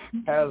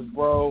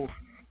 Hasbro,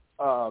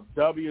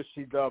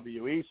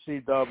 WCW,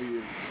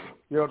 ECW,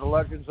 the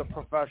Legends of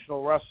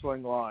Professional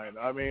Wrestling line.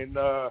 I mean,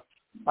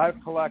 I've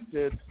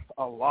collected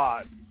a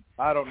lot.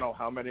 I don't know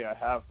how many I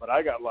have, but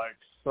I got like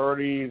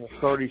 30 to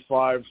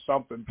 35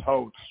 something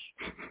totes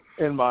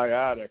in my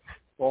attic,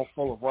 all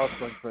full of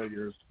wrestling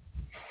figures.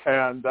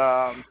 And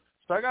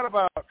so I got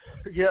about,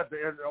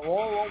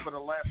 all over the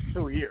last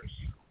 2 years.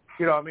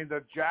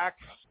 The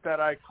Jacks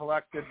that I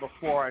collected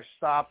before I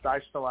stopped,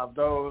 I still have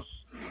those.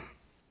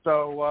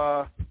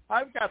 So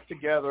I've got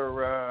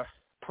together a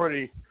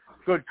pretty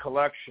good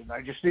collection.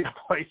 I just need a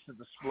place to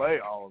display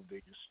all of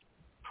these.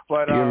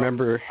 But do you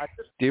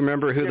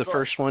remember who the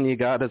first one you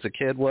got as a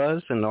kid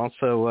was, and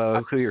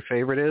also who your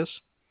favorite is?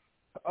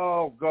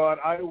 Oh, God,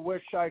 I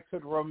wish I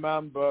could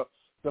remember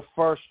the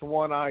first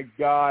one I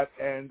got,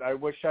 and I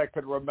wish I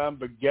could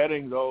remember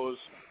getting those.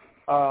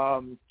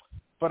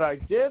 But I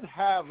did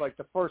have, like,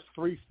 the first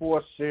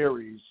 3-4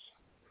 series.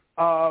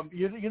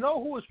 You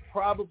know who was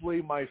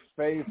probably my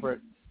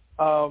favorite?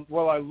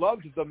 Well, I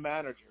loved the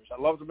managers.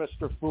 I loved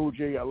Mr.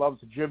 Fuji. I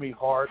loved Jimmy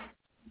Hart.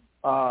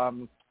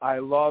 I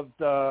loved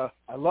the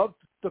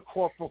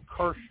Corporal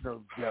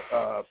Kirshner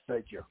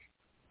figure.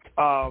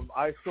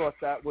 I thought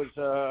that was,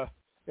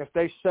 if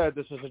they said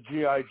this is a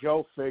G.I.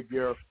 Joe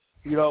figure,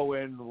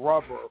 in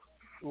rubber,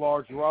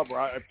 large rubber,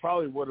 I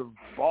probably would have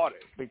bought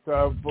it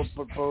because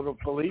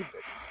believed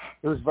it.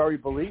 It was very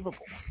believable.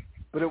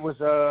 But it was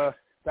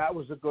that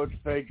was a good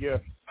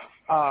figure.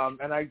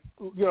 And I,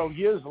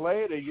 years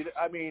later,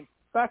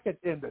 back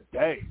in the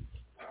day,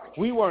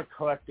 we weren't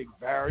collecting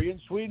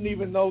variants. We didn't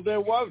even know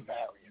there were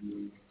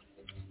variants.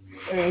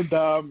 And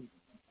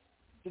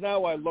so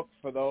now I look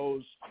for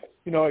those.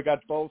 I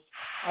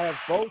have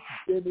both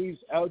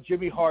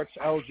Jimmy Hart's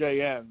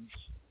LJNs,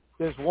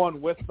 There's one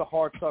with the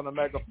hearts on the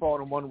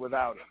megaphone and one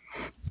without it.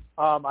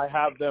 I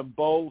have them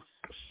both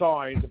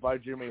signed by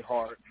Jimmy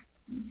Hart.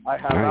 I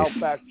have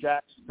Outback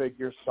Jack's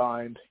figure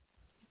signed.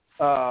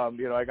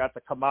 I got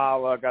the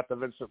Kamala, I got the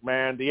Vince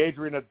McMahon. The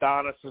Adrian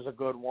Adonis is a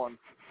good one.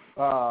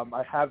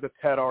 I have the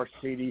Ted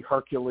Arcidi,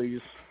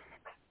 Hercules.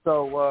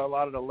 So a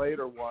lot of the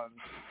later ones.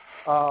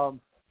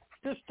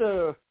 Just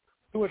two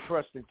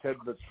interesting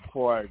tidbits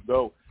before I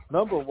go.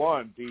 Number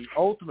one, the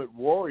Ultimate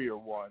Warrior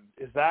one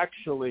is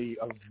actually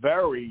a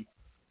very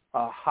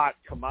hot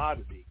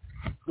commodity.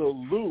 The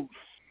loose,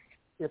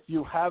 if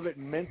you have it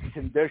in mint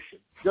condition,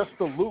 just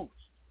the loose,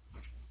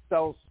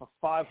 sells for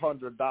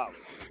 $500.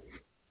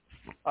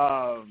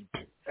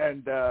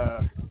 And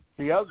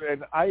the other,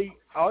 and I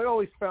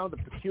always found it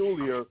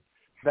peculiar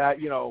that,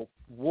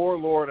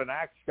 Warlord and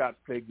Axe got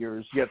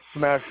figures, yet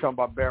Smash on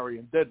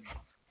Barbarian didn't.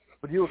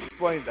 But you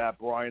explained that,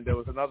 Brian. There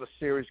was another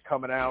series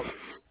coming out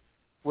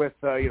with,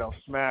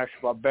 Smash,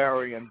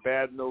 Barbarian,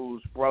 Bad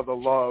News, Brother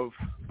Love,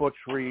 Butch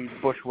Reed,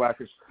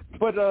 Bushwhackers.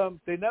 But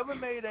they never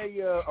made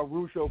a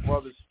Rougeau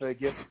Brothers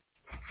figure.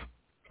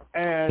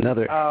 And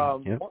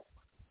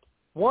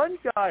one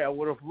guy I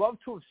would have loved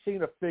to have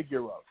seen a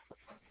figure of,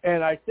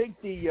 and I think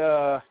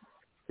the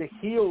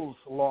Heels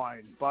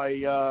line by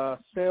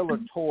Sailor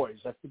Toys.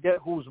 I forget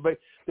who's made.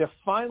 They're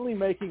finally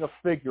making a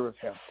figure of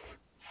him,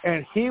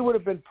 and he would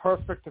have been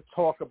perfect to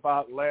talk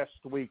about last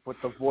week with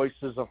the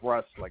voices of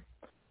wrestling.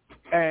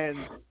 And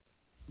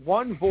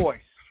one voice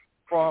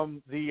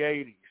from the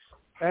 80s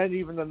and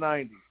even the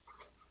 90s.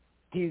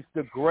 He's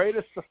the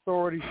greatest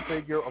authority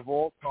figure of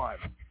all time,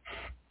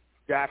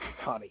 Jack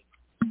Tunney.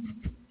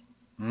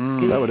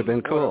 That would have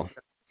been cool.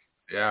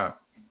 Yeah.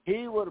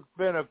 He would have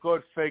been a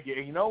good figure.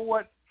 You know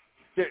what?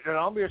 And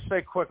I'm going to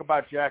say quick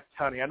about Jack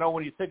Tunney. I know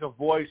when you think of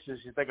voices,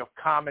 you think of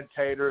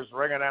commentators,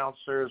 ring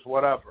announcers,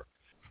 whatever.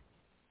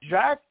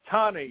 Jack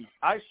Tunney,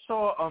 I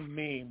saw a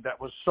meme that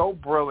was so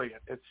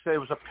brilliant. It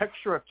was a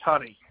picture of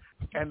Tunney,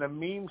 and the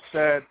meme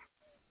said,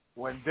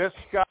 when this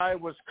guy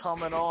was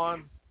coming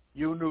on,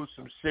 you knew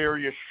some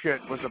serious shit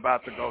was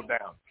about to go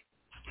down.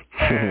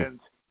 And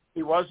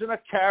he wasn't a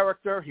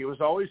character. He was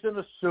always in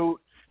a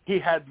suit. He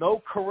had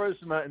no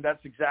charisma, and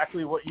that's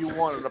exactly what you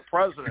want in a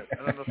president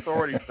and an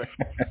authority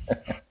figure.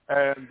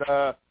 And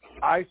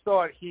I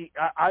thought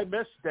I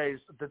missed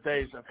the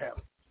days of him.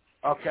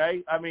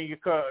 Okay, I mean,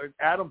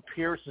 Adam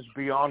Pearce is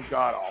beyond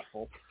god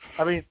awful.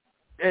 I mean,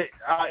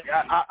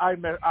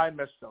 I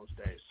miss those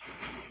days.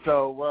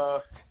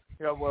 So,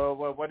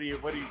 what do you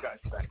guys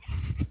think?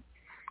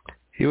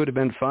 He would have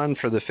been fun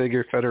for the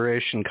Figure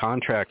Federation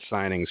contract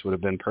signings. Would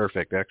have been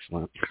perfect.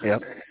 Excellent.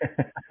 Yep.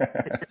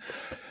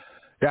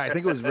 Yeah, I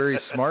think it was very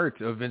smart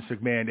of Vince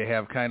McMahon to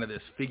have kind of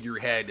this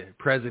figurehead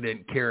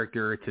president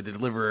character to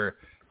deliver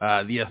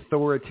the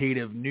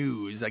authoritative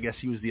news. I guess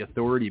he was the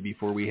authority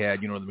before we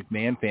had, the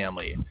McMahon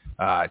family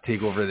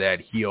take over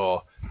that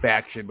heel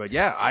faction. But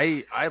yeah,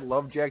 I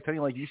love Jack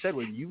Tunney. Like you said,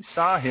 when you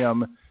saw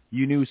him,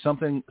 you knew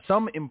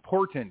some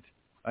important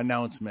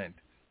announcement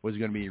was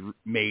going to be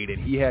made,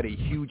 and he had a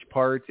huge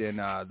part in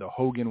the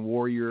Hogan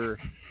Warrior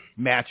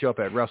matchup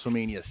at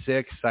WrestleMania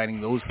 6,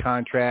 signing those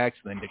contracts,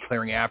 and then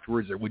declaring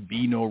afterwards there would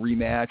be no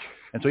rematch.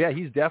 And so, yeah,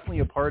 he's definitely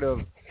a part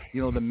of,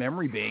 the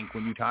memory bank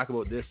when you talk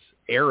about this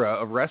era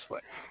of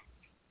wrestling.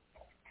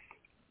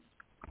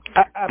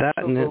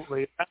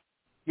 Absolutely.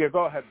 Yeah,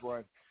 go ahead,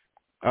 Brian.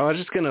 I was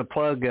just going to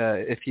plug,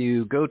 if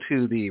you go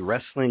to the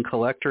Wrestling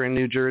Collector in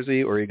New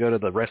Jersey, or you go to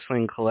the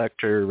Wrestling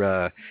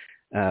Collector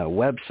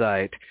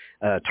website,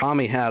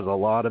 Tommy has a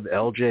lot of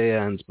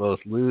LJNs, both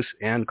loose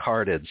and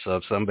carded. So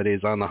if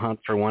somebody's on the hunt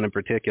for one in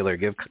particular,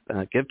 give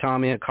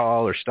Tommy a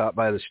call or stop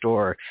by the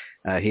store.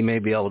 He may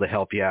be able to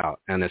help you out.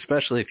 And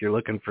especially if you're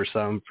looking for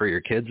some for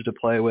your kids to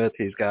play with,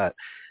 he's got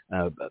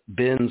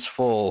bins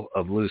full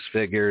of loose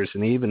figures,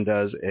 and he even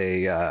does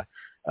a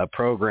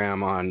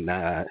program on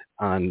that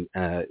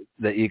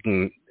you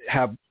can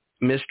have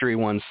mystery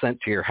ones sent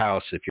to your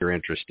house if you're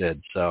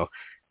interested. So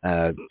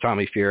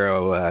Tommy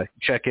Fierro,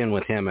 check in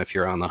with him if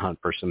you're on the hunt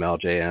for some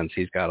LJNs.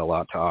 He's got a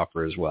lot to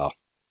offer as well.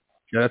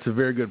 Yeah, that's a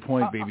very good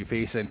point,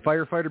 Babyface. And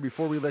Firefighter,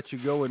 before we let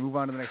you go and move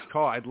on to the next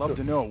call, I'd love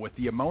to know, with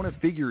the amount of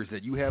figures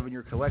that you have in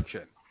your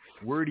collection,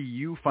 where do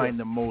you find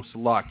the most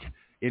luck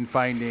in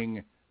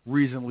finding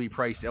reasonably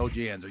priced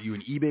LJNs? Are you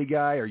an eBay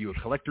guy? Are you a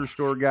collector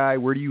store guy?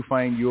 Where do you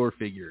find your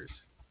figures?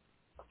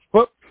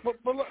 But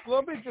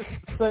let me just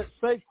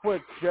say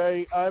quick,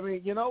 Jay. I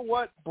mean, you know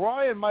what?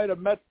 Brian might have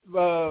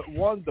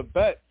won the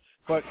bet,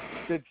 but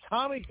did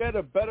Tommy get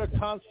a better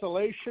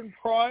consolation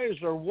prize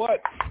or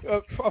what?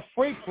 A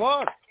free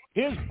plug.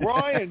 Here's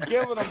Brian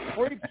giving him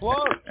free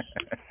plugs.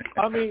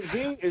 I mean,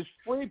 he is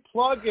free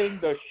plugging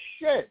the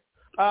shit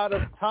out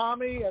of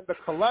Tommy and the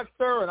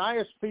collector and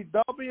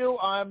ISPW.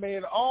 I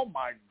mean, oh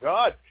my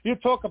God! You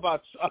talk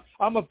about.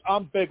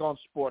 I'm big on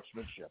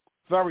sportsmanship.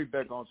 Very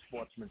big on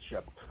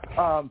sportsmanship.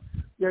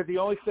 The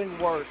only thing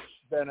worse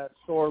than a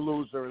sore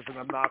loser is an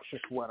obnoxious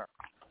winner.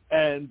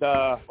 And,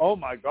 oh,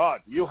 my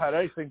God, you had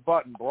anything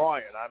but in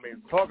Brian. I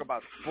mean, talk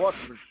about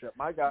sportsmanship,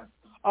 my God.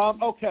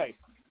 Okay.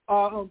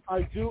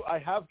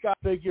 I have got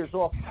figures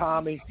off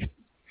Tommy.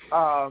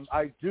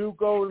 I do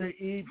go to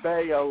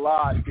eBay a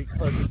lot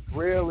because it's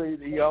really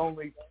the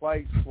only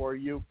place where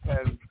you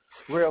can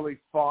really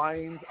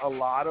find a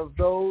lot of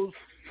those.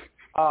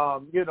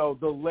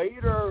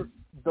 The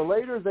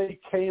later they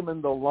came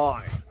in the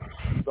line,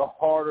 the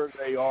harder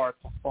they are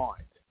to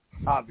find,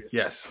 obviously.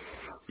 Yes.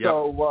 Yep.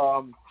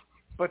 So,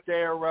 but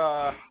there's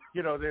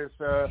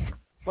a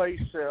place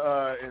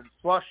in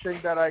Flushing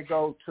that I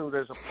go to.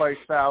 There's a place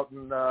out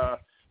in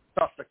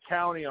Suffolk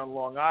County on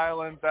Long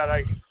Island that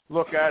I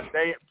look at.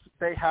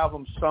 They have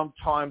them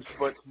sometimes,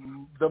 but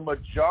the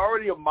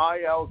majority of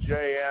my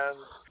LJNs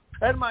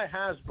and my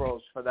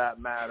Hasbros, for that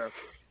matter,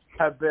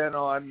 have been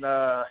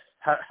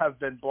have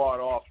been bought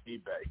off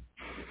eBay.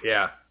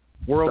 Yeah,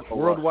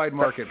 worldwide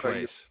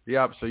marketplace.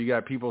 Yep. So you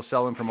got people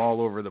selling from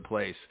all over the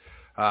place.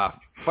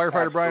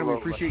 Firefighter Brian, we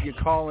appreciate you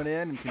calling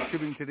in and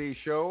contributing to today's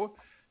show.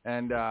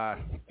 And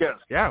yes.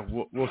 Yeah,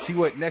 we'll see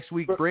what next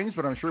week brings,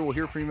 but I'm sure we'll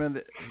hear from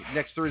you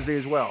next Thursday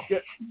as well.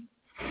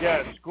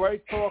 Yes,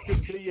 great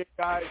talking to you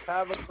guys.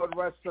 Have a good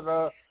rest of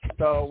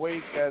the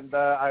week, and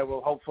I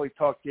will hopefully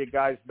talk to you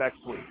guys next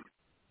week.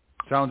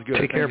 Sounds good.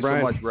 Take care,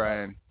 Brian. Thank you so much,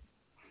 Brian.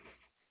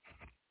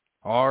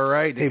 All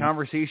right, the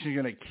conversation is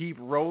going to keep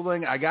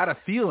rolling. I got a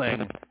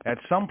feeling at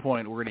some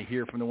point we're going to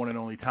hear from the one and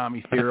only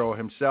Tommy Fierro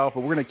himself,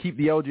 but we're going to keep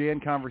the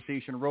LJN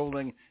conversation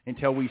rolling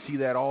until we see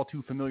that all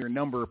too familiar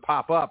number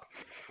pop up.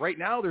 Right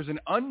now, there's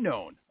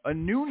a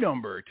new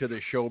number to the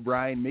show,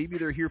 Brian. Maybe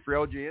they're here for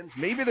LJNs.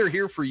 Maybe they're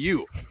here for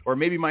you. Or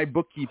maybe my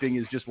bookkeeping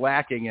is just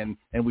lacking, and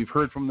we've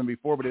heard from them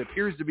before, but it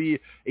appears to be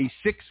a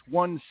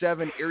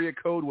 617 area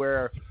code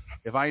where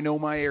if I know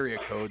my area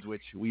codes,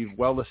 which we've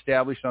well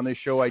established on this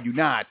show, I do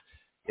not,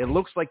 it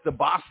looks like the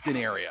Boston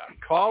area.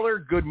 Caller,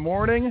 good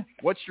morning.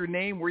 What's your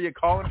name? Where are you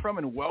calling from?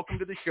 And welcome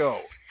to the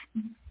show.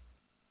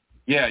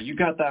 Yeah, you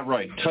got that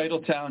right.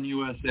 Titletown,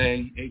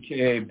 USA,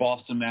 a.k.a.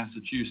 Boston,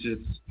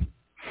 Massachusetts.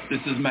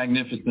 This is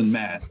Magnificent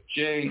Matt.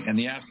 Jay and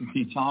the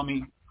absentee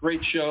Tommy,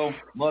 great show.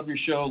 Love your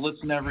show.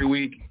 Listen every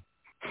week.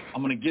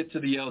 I'm going to get to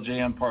the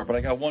LJN part, but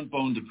I got one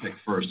bone to pick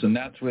first, and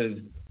that's with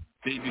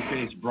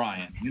Babyface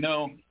Brian.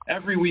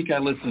 Every week I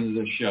listen to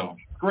this show.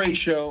 Great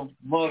show.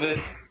 Love it.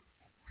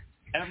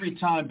 Every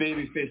time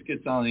Babyface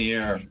gets on the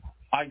air,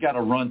 I got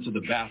to run to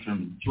the bathroom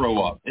and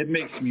throw up. It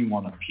makes me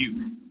want to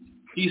puke.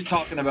 He's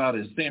talking about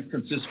his San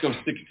Francisco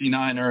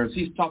 69ers.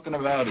 He's talking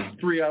about his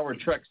 3-hour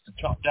treks to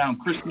chop down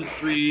Christmas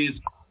trees.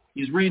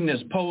 He's reading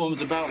his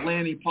poems about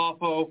Lanny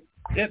Poffo.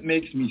 It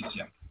makes me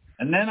sick.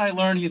 And then I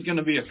learned he's going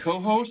to be a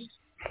co-host.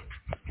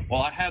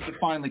 Well, I had to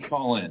finally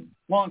call in.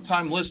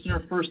 Long-time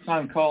listener,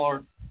 first-time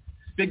caller.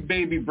 Big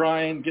Baby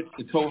Brian gets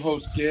the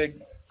co-host gig.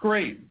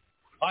 Great.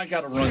 I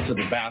got to run to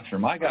the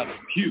bathroom. I got to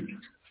puke.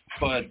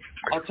 But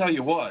I'll tell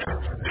you what,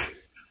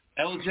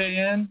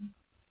 LJN,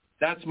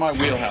 that's my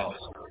wheelhouse.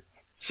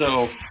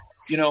 So,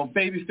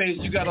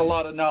 Babyface, you got a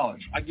lot of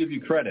knowledge. I give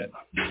you credit.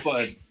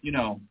 But,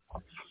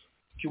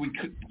 can we,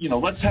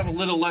 let's have a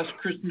little less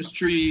Christmas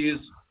trees.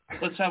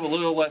 Let's have a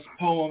little less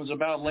poems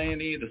about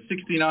Lanny, the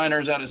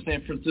 69ers out of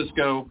San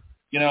Francisco.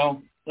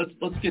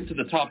 Let's get to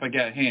the topic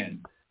at hand.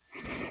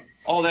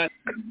 All that.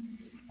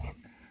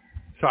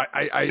 So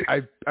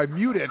I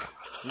muted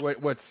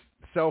what's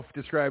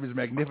self-described as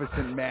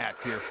Magnificent Matt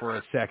here for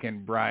a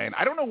second, Brian.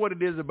 I don't know what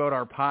it is about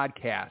our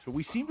podcast, but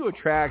we seem to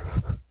attract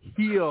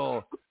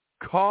heel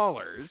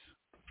callers.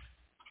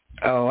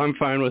 Oh, I'm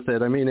fine with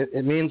it. I mean,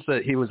 it means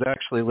that he was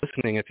actually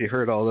listening if you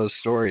heard all those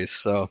stories.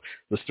 So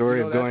the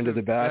story of going to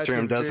the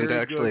bathroom doesn't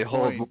actually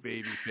hold.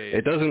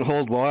 It doesn't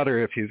hold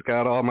water if he's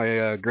got all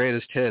my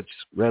greatest hits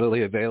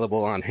readily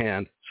available on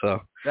hand.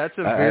 So that's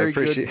a very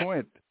good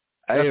point.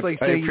 I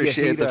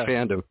appreciate the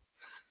fandom.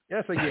 Yeah,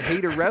 it's like you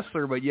hate a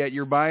wrestler, but yet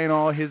you're buying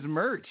all his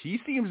merch.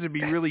 He seems to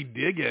be really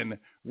digging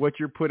what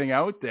you're putting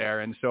out there.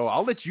 And so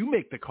I'll let you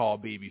make the call,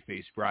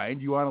 Babyface Brian.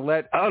 Do you want to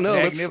let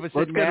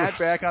Magnificent Matt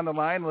back on the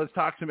line? Let's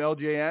talk some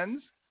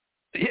LJNs.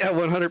 Yeah,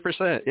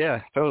 100%.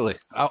 Yeah, totally.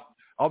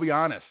 I'll be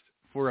honest.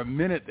 For a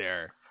minute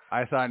there,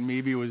 I thought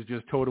maybe it was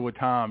just Toto with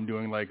Tom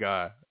doing like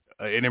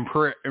an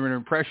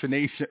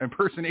impersonation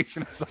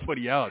of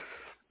somebody else,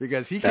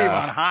 because he came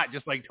on hot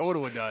just like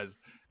Toto does.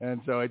 And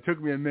so it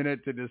took me a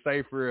minute to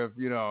decipher if,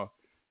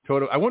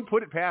 Toto. I wouldn't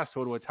put it past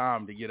Toto with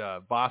Tom to get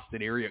a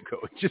Boston area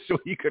code just so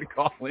he could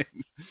call in.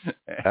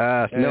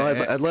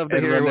 I'd love to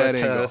hear what.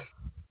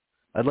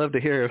 I'd love to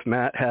hear if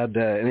Matt had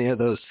any of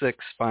those 6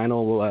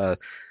 final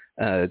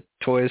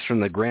toys from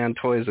the Grand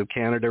Toys of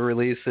Canada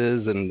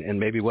releases, and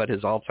maybe what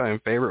his all-time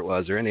favorite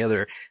was, or any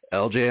other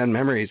LJN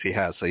memories he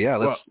has. So yeah,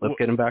 let's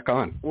get him back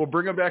on. We'll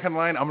bring him back on the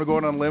line. I'm going to go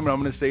on a limb, and I'm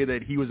going to say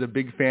that he was a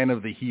big fan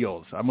of the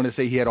heels. I'm going to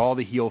say he had all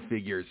the heel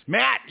figures.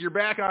 Matt, you're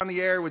back on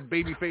the air with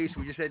Babyface.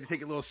 We just had to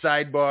take a little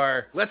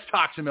sidebar. Let's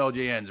talk some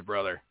LJNs,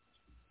 brother.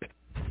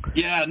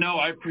 Yeah, no,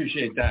 I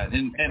appreciate that,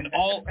 and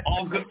all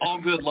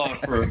good love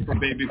for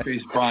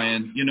Babyface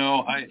Brian.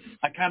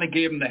 I kind of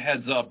gave him the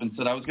heads up and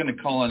said I was going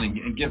to call in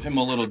and give him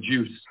a little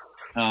juice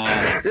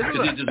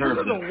because he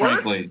deserves it,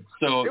 frankly.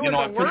 So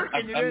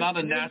I'm not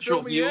a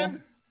natural heel.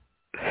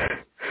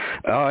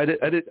 Oh, I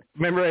did.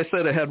 Remember I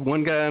said I had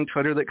one guy on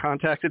Twitter that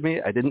contacted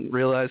me? I didn't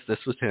realize this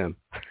was him.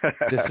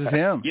 This is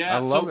him. Yeah, I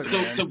love it,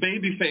 man. So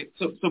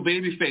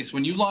Babyface,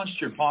 when you launched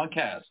your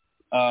podcast,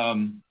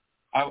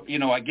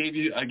 I gave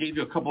you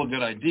a couple of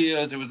good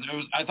ideas.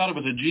 I thought it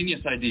was a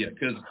genius idea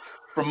because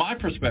from my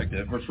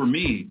perspective, or for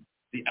me,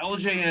 the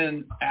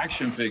LJN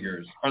action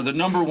figures are the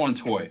number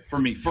one toy for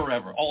me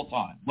forever, all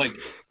time. Like,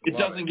 it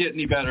doesn't get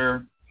any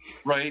better,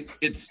 right?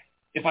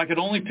 If I could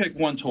only pick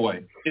one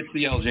toy, it's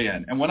the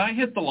LJN. And when I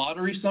hit the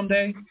lottery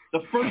someday,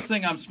 the first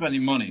thing I'm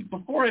spending money,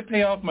 before I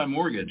pay off my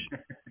mortgage,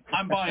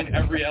 I'm buying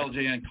every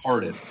LJN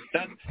carded.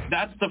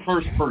 That's the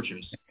first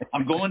purchase.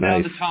 I'm going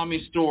down to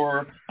Tommy's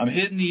store, I'm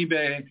hitting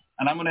eBay,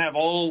 and I'm going to have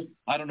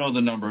I don't know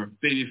the number,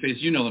 Babyface,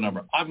 you know the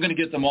number. I'm going to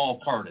get them all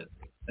carded.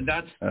 And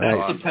that's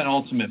the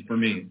penultimate for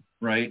me,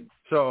 right?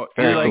 So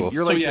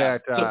you're like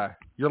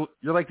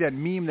that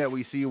meme that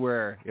we see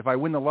where if I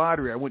win the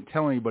lottery, I wouldn't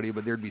tell anybody,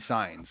 but there'd be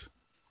signs.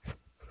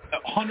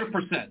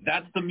 100%.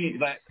 That's the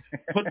meme.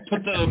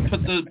 Put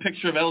the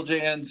picture of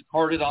LJN's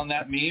carded on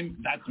that meme.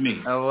 That's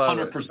me. I love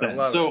 100%. It. I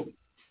love it.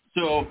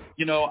 So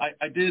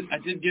I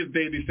did give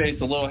Babyface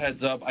a little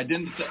heads up. I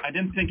didn't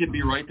think it'd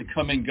be right to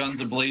come in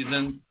guns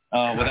a-blazing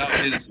without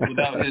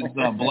his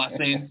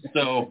blessing.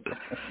 So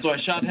I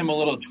shot him a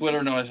little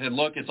Twitter note. I said,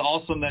 look, it's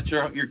awesome that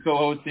you're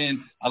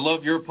co-hosting. I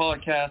love your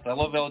podcast. I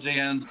love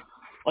LJN's.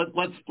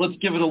 Let's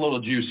give it a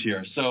little juice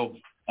here. So.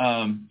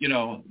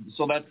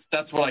 So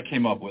that's what I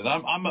came up with.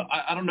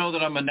 I don't know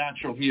that I'm a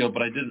natural heel,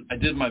 but I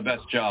did my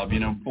best job.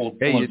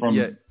 Pulling from.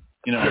 You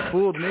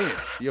fooled me.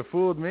 You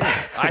fooled me.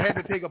 I had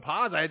to take a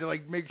pause. I had to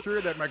make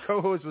sure that my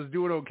co-host was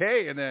doing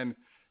okay, and then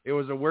it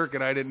was a work,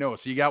 and I didn't know.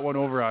 So you got one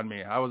over on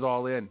me. I was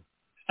all in.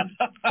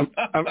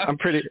 I'm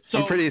pretty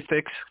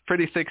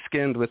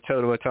thick-skinned with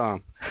Toto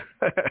Tom.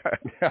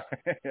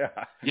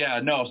 Yeah.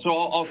 No. So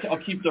I'll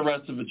keep the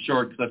rest of it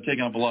short because I've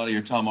taken up a lot of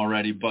your time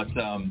already. But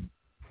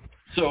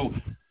so,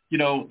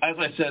 as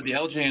I said, the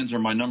LJNs are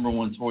my number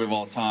one toy of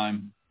all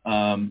time.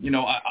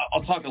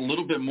 I'll talk a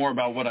little bit more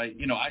about what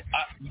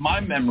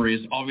my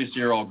memories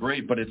obviously are all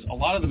great, but a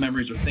lot of the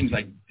memories are things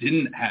I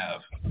didn't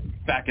have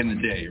back in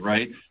the day,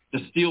 right? The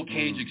steel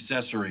cage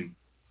accessory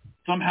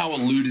somehow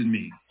eluded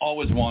me.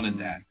 Always wanted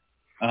that.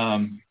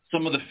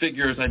 Some of the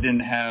figures I didn't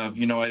have,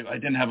 I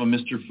didn't have a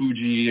Mr.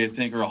 Fuji, I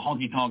think, or a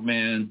Honky Tonk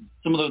Man.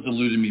 Some of those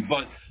eluded me.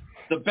 But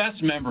the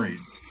best memories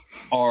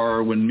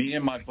are when me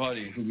and my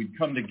buddy, who we'd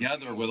come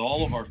together with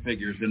all of our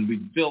figures, and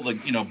we'd build,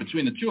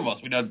 between the two of us,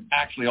 we'd have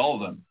actually all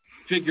of them.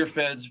 Figure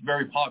feds,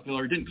 very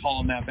popular. Didn't call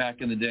them that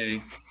back in the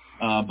day,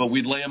 but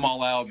we'd lay them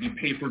all out, be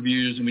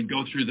pay-per-views, and we'd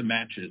go through the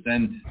matches.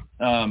 And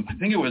I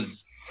think it was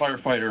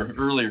Firefighter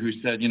earlier who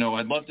said,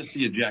 I'd love to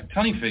see a Jack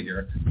Tunney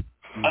figure.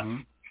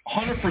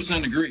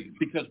 100% agree,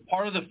 because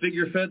part of the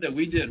figure fed that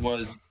we did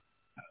was,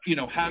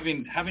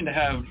 having to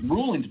have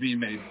rulings being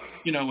made,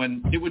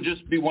 and it would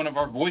just be one of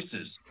our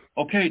voices.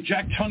 Okay,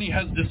 Jack Tunney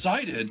has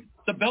decided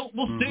the belt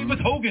will stay with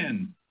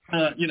Hogan,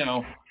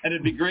 and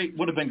it'd be great.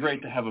 Would have been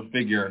great to have a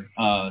figure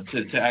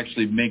to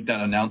actually make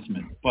that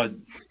announcement. But,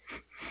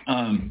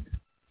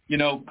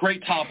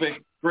 great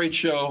topic, great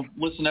show.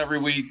 Listen every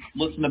week.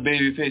 Listen to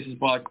Babyface's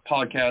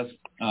podcast.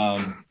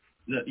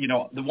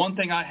 The one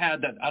thing I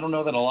had that I don't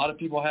know that a lot of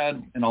people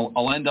had, and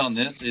I'll end on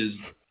this, is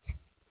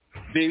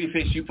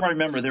Babyface. You probably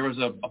remember there was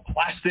a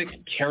plastic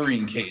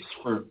carrying case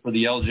for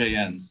the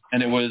LJNs,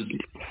 and it was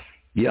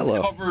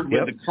yellow, covered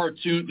with the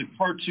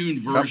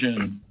cartoon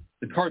version,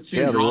 the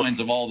cartoon drawings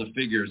of all the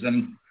figures,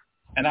 and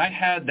I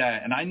had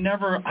that, and I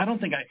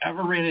don't think I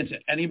ever ran into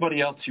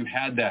anybody else who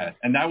had that,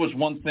 and that was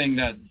one thing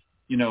that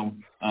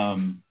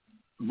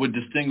would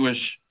distinguish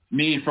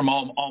me from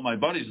all my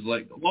buddies.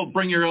 Like, well,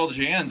 bring your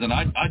LJNs, and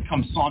I'd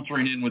come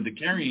sauntering in with the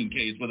carrying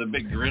case with a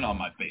big grin on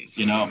my face,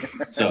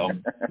 So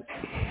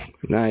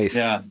nice.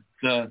 Yeah.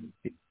 I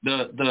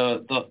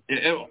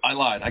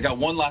lied. I got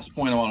one last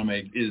point I want to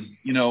make is,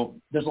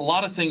 there's a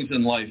lot of things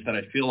in life that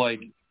I feel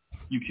like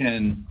you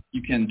can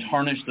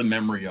tarnish the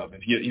memory of.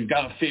 If you've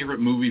got a favorite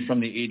movie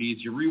from the 80s,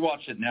 you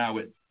rewatch it now,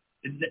 it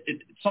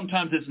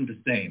sometimes isn't the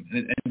same,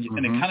 and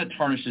it kind of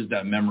tarnishes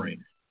that memory.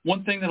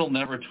 One thing that'll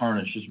never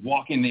tarnish is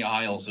walking the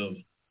aisles of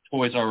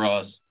Toys R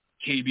Us,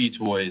 KB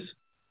Toys,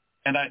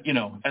 and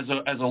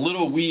as a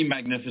little wee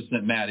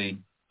magnificent Matty,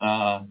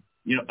 I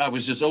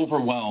was just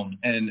overwhelmed,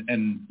 and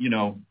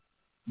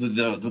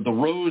the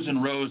rows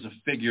and rows of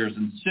figures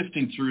and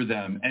sifting through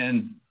them,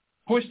 and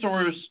toy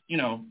stores,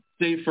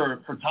 save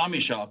for Tommy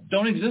Shop,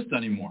 don't exist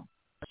anymore.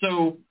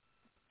 So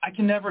I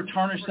can never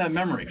tarnish that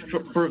memory.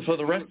 For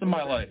the rest of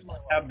my life,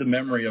 I have the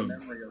memory of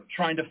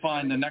trying to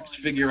find the next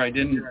figure I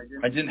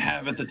didn't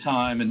have at the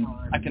time, and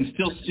I can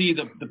still see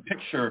the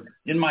picture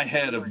in my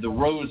head of the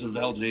rows of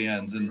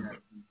LJNs, and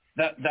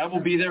that will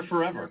be there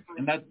forever.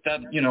 And that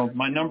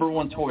my number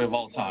one toy of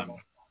all time.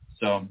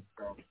 So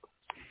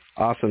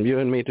awesome. You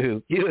and me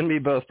too. You and me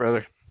both,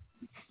 brother.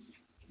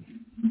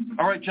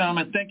 All right,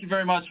 gentlemen. Thank you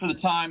very much for the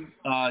time.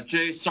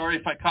 Jay, sorry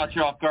if I caught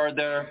you off guard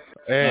there.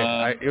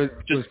 Hey, it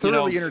was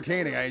thoroughly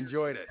entertaining. I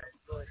enjoyed it.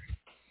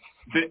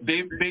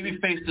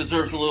 Babyface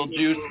deserves a little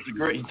juice.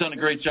 He's done a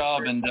great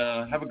job, and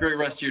have a great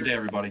rest of your day,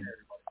 everybody.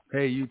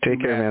 Hey, you too,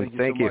 Take care, man.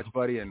 Thank you so much,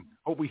 buddy, and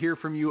hope we hear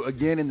from you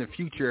again in the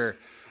future.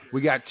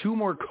 We got 2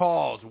 more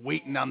calls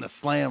waiting on the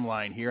slam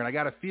line here, and I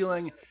got a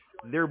feeling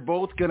they're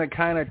both going to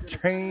kind of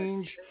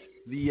change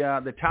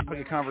the topic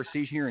of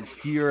conversation here and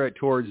steer it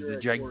towards the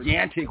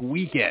gigantic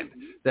weekend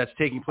that's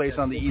taking place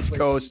on the East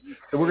Coast.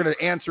 So we're going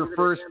to answer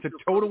first to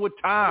Total with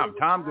Tom.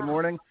 Tom, good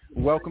morning.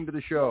 Welcome to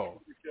the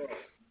show.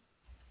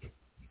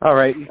 All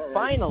right. We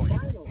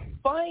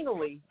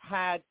finally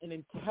had an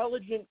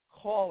intelligent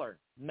caller,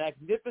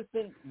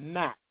 Magnificent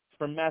Matt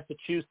from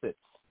Massachusetts.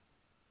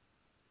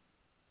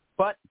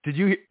 But did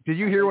you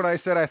hear what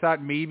I said? I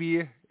thought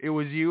maybe it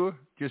was you,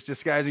 just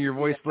disguising your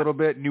voice a little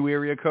bit, new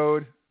area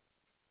code.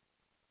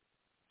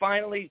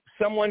 Finally,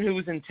 someone who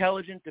was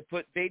intelligent to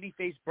put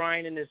Babyface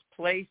Brian in his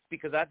place,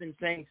 because I've been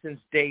saying since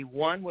day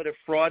one what a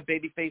fraud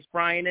Babyface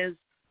Brian is.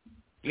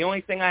 The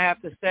only thing I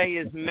have to say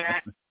is,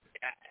 Matt,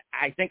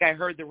 I think I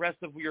heard the rest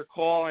of your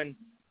call, and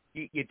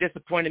you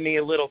disappointed me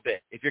a little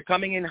bit. If you're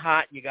coming in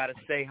hot, you got to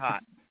stay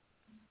hot.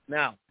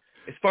 Now,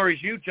 as far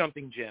as you,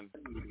 Jumping Jim,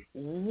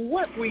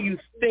 what were you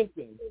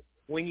thinking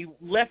when you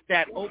left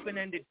that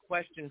open-ended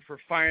question for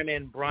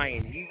Fireman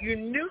Brian? You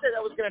knew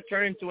that was going to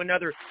turn into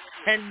another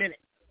 10 minutes.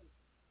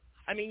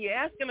 I mean, you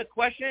ask him a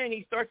question, and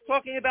he starts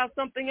talking about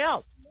something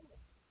else.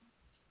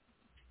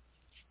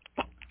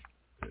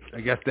 I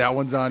guess that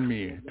one's on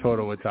me,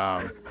 Total with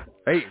Tom.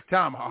 Hey,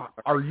 Tom,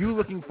 are you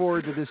looking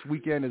forward to this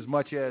weekend as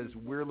much as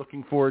we're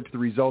looking forward to the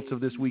results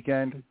of this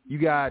weekend? You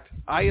got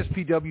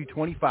ISPW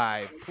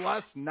 25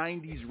 plus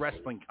 90s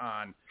Wrestling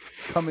Con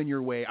coming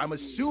your way. I'm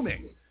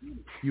assuming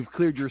you've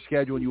cleared your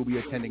schedule and you'll be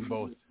attending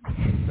both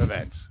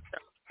events.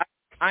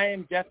 I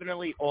am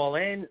definitely all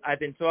in. I've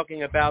been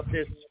talking about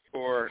this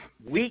for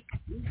weeks.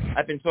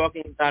 I've been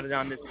talking about it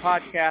on this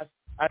podcast.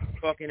 I've been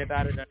talking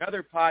about it on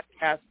other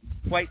podcasts.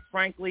 Quite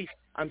frankly,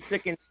 I'm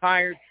sick and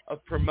tired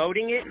of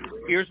promoting it.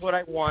 Here's what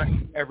I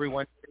want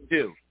everyone to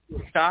do.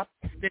 Stop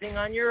sitting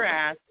on your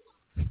ass.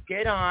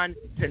 Get on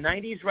to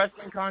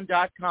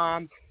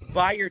 90swrestlingcon.com.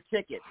 Buy your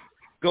tickets.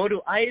 Go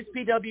to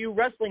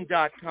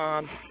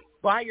ISPWwrestling.com.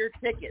 Buy your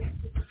tickets.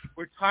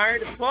 We're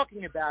tired of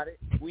talking about it.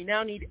 We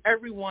now need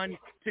everyone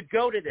to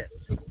go to this.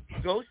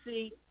 Go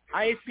see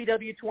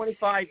ISPW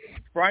 25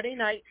 Friday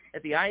night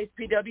at the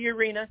ISPW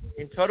Arena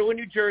in Totowa,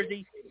 New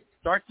Jersey.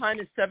 Start time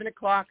is 7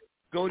 o'clock.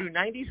 Go to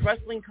 90s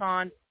Wrestling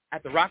Con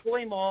at the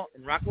Rockaway Mall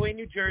in Rockaway,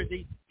 New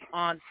Jersey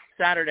on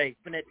Saturday,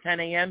 at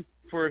 10 a.m.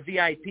 for a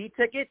VIP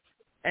ticket.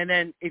 And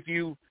then if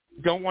you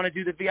don't want to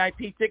do the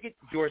VIP ticket,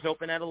 doors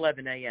open at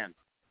 11 a.m.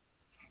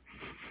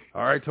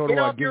 All right, Totowa, Get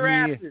off your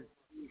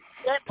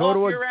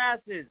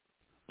asses.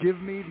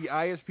 Give me the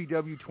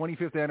ISPW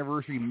 25th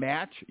anniversary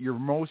match you're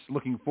most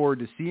looking forward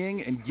to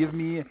seeing, and give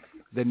me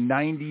the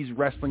 90s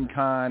Wrestling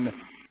Con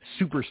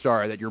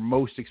superstar that you're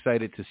most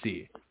excited to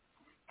see.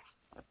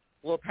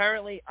 Well,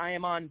 apparently I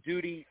am on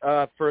duty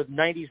for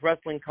 90s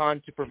Wrestling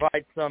Con to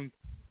provide some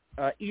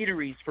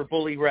eateries for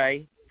Bully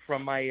Ray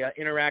from my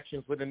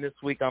interactions with him this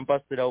week on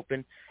Busted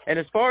Open. And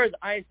as far as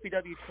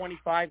ISPW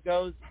 25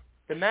 goes,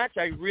 the match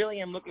I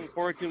really am looking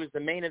forward to is the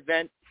main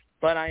event.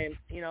 But I am,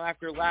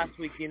 after last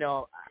week,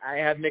 I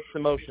have mixed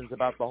emotions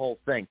about the whole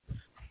thing.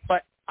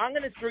 But I'm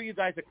going to throw you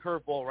guys a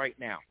curveball right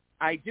now.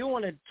 I do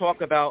want to talk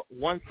about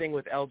one thing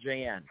with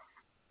LJN.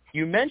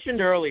 You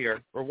mentioned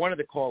earlier, or one of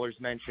the callers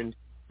mentioned,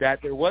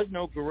 that there was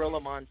no Gorilla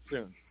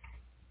Monsoon.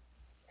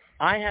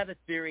 I have a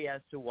theory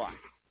as to why.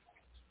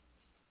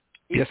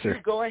 Yes,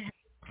 sir.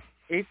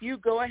 If you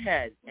go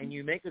ahead and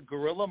you make a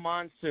Gorilla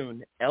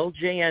Monsoon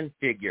LJN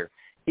figure,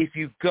 if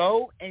you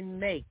go and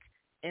make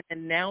an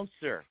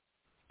announcer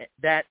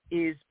that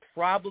is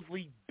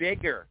probably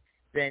bigger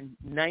than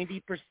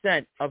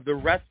 90% of the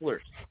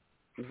wrestlers,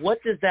 what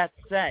does that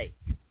say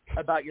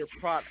about your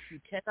product?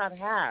 You cannot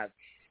have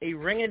a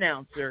ring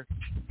announcer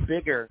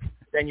bigger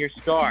than your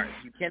stars.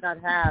 You cannot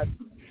have,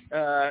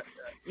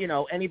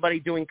 anybody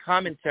doing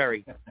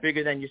commentary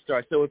bigger than your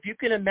stars. So if you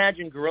can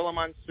imagine Gorilla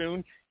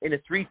Monsoon in a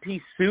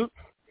 3-piece suit,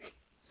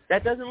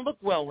 that doesn't look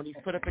well when he's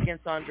put up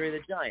against Andre the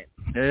Giant.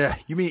 Yeah,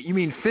 you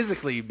mean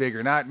physically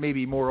bigger, not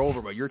maybe more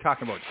over, but you're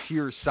talking about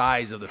sheer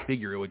size of the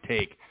figure it would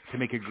take to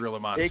make a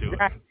Gorilla Monsoon.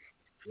 Exactly.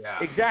 Yeah.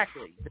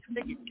 Exactly.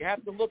 You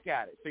have to look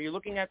at it. So you're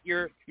looking at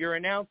your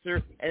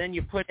announcer, and then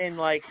you put in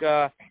like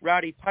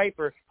Rowdy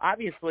Piper.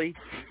 Obviously,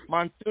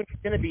 Monsoon is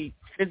going to be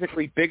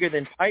physically bigger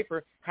than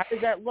Piper. How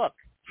does that look?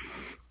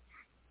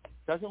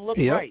 Doesn't look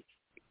right.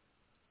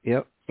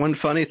 Yep. One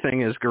funny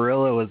thing is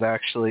Gorilla was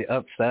actually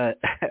upset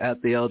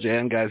at the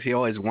LJN guys. He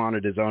always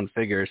wanted his own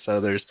figure, so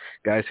there's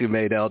guys who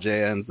made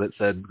LJNs that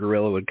said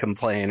Gorilla would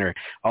complain or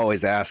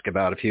always ask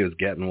about if he was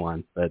getting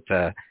one. But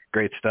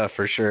great stuff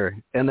for sure.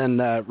 And then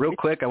real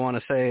quick, I want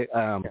to say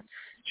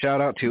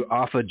shout out to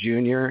Alpha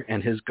Jr.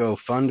 and his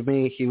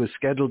GoFundMe. He was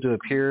scheduled to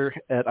appear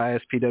at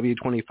ISPW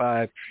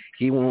 25.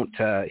 He won't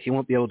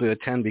be able to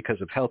attend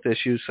because of health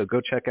issues. So go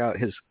check out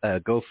his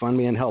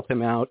GoFundMe and help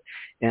him out.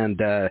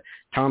 And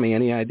Tommy,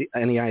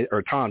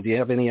 Tom, do you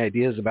have any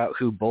ideas about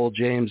who Bull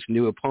James'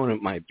 new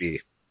opponent might be?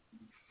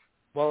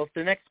 Well, if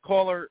the next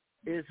caller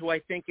is who I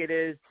think it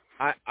is,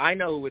 I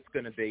know who it's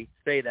going to be.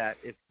 Say that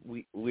if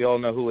we all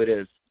know who it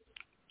is.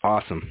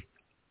 Awesome.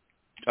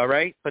 All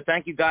right? But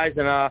thank you, guys,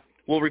 and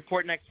we'll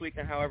report next week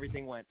on how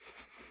everything went.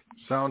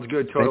 Sounds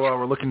good, Toto.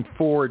 We're looking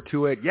forward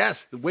to it. Yes,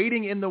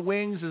 waiting in the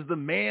wings is the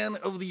man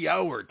of the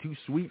hour. Too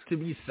sweet to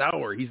be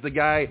sour. He's the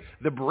guy,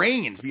 the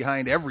brains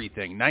behind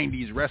everything.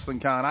 90s Wrestling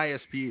Con,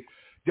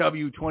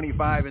 ISPW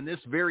 25, and this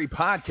very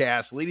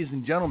podcast, ladies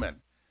and gentlemen,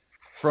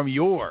 from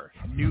your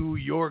New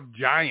York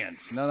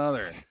Giants, none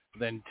other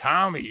than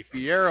Tommy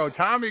Fierro.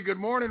 Tommy, good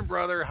morning,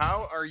 brother.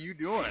 How are you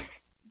doing?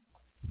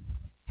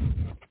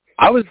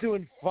 I was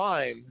doing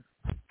fine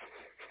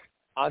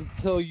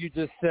until you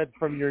just said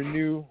from your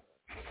New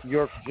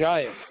York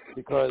Giants,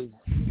 because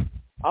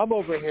I'm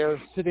over here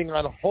sitting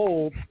on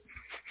hold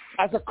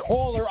as a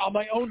caller on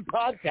my own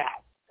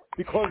podcast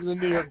because of the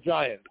New York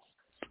Giants.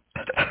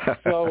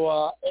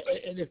 So,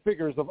 and it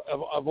figures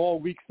of all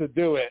weeks to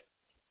do it,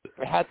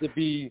 it had to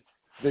be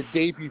the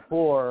day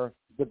before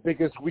the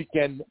biggest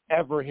weekend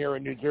ever here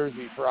in New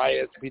Jersey for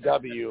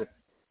ISPW.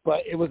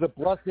 But it was a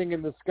blessing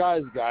in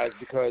disguise, guys,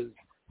 because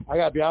I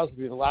got to be honest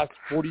with you, the last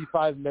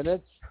 45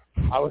 minutes,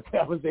 I was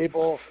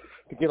able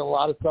to get a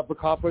lot of stuff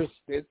accomplished.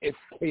 It's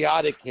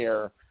chaotic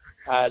here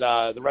at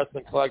the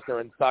Wrestling Collector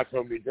in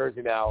Stockholm, New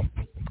Jersey now.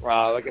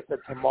 Like I said,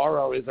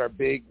 tomorrow is our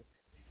big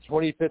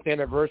 25th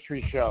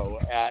anniversary show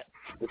at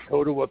the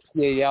Totowa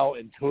PAL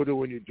in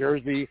Totowa, New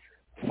Jersey.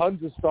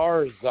 Tons of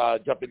stars,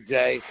 Jumpin'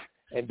 Jay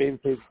and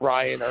Babyface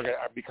Brian are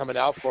be coming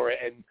out for it.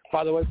 And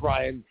by the way,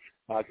 Brian,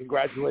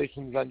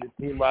 congratulations on your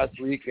team last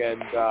week,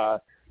 and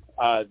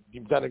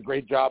you've done a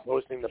great job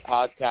hosting the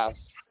podcast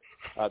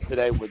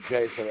today with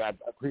Jay. So I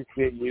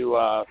appreciate you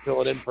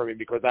filling in for me,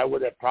 because I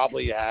would have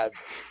probably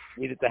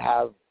needed to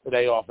have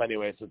today off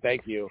anyway. So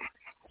thank you.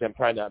 I'm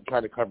trying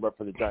to cover up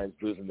for the Giants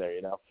losing there,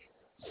 you know.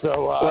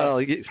 So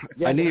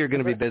I knew you were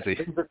going to be busy.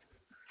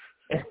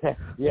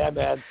 Yeah,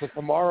 man. So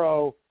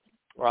tomorrow,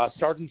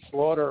 Sergeant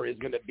Slaughter is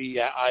going to be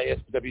at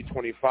ISPW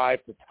 25.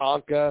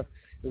 Tatanka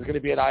is going to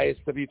be at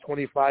ISPW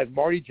 25.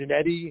 Marty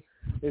Jannetty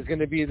is going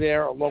to be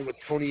there, along with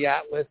Tony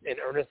Atlas and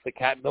Ernest the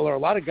Cat Miller. A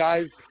lot of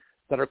guys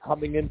that are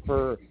coming in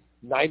for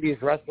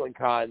 90s Wrestling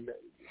Con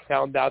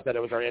found out that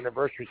it was our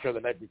anniversary show the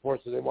night before,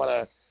 so they want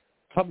to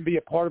come and be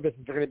a part of it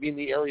since they're going to be in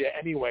the area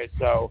anyway.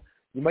 So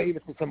you might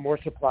even see some more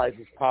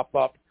surprises pop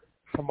up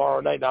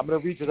tomorrow night. Now, I'm going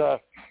to read you the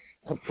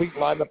complete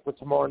lineup for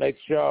tomorrow night's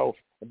show.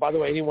 And by the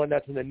way, anyone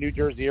that's in the New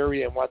Jersey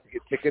area and wants to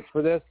get tickets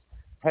for this,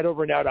 head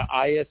over now to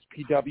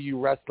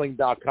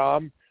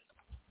ispwwrestling.com.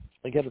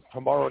 Again, it's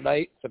tomorrow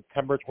night,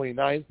 September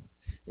 29th,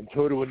 in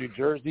Totowa, New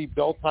Jersey.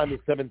 Bell time is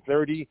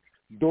 7:30.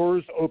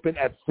 Doors open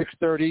at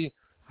 6:30.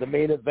 The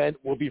main event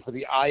will be for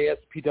the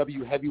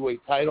ISPW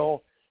heavyweight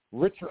title.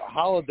 Richard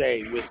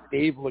Holiday with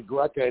Dave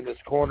LaGreca in his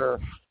corner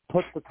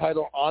puts the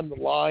title on the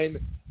line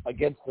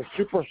against the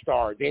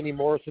superstar, Danny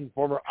Morrison,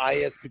 former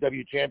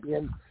ISPW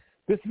champion.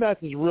 This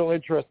match is real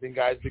interesting,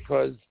 guys,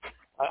 because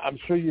I'm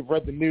sure you've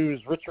read the news.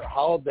 Richard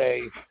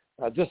Holiday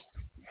just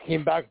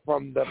came back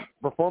from the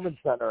Performance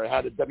Center and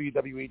had a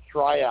WWE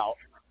tryout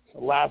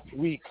last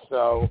week.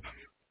 So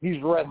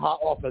he's red hot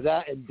off of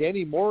that. And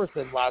Danny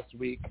Morrison last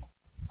week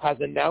has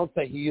announced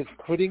that he is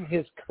putting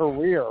his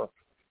career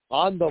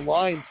on the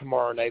line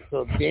tomorrow night.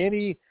 So if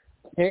Danny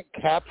can't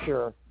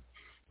capture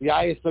the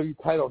ISW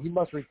title, he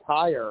must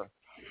retire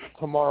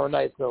tomorrow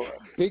night. So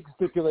big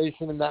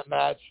stipulation in that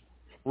match.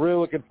 Really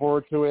looking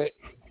forward to it.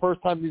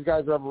 First time these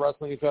guys are ever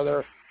wrestling each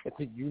other. It's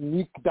a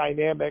unique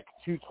dynamic,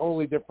 two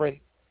totally different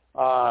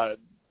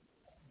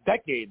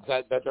decades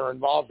that they're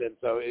involved in.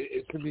 So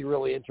it should be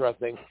really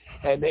interesting.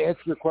 And to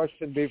answer your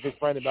question, Babyface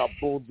Brian, about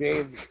Bull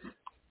James,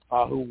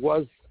 who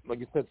was, like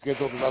you said,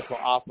 scheduled to wrestle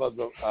Alpha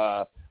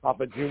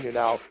Jr.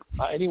 Now,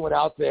 anyone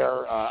out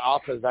there,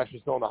 Alpha is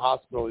actually still in the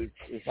hospital.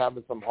 He's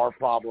having some heart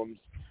problems.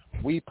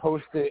 We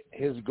posted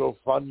his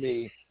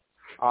GoFundMe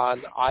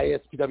on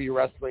ISPW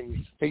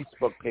Wrestling's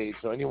Facebook page.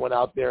 So anyone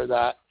out there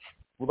that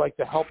would like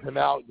to help him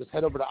out, just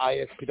head over to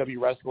ISPW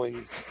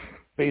Wrestling's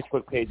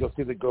Facebook page. You'll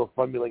see the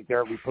GoFundMe link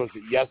there. We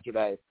posted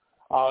yesterday.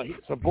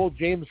 So Bull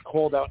James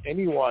called out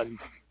anyone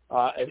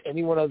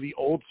of the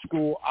old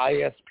school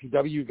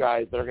ISPW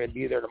guys that are going to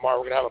be there tomorrow.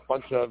 We're going to have a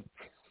bunch of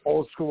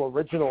old school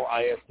original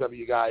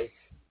ISPW guys.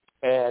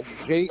 And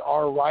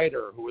J.R.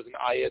 Ryder, who was an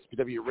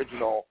ISPW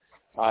original,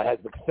 has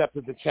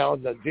accepted the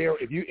challenge. Now,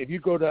 if you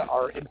go to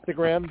our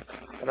Instagram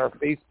and our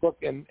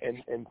Facebook and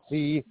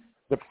see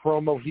the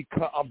promo he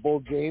cut on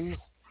Bull James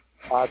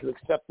to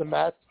accept the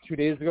match 2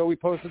 days ago, we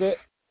posted it.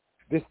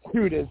 This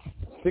dude is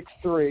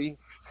 6'3",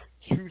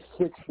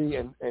 260,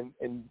 and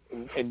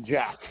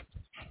jacked,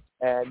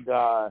 and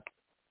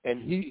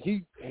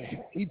he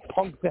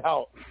punked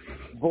out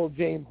Bull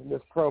James in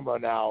this promo.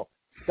 Now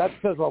that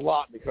says a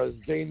lot, because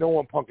there ain't no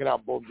one punking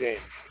out Bull James.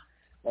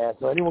 And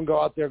so anyone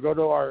go out there, go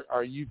to our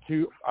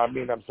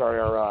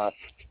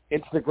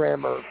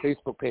Instagram or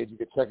Facebook page. You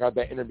can check out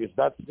that interview. So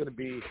that's going to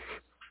be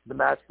the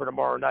match for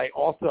tomorrow night.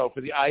 Also,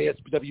 for the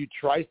ISPW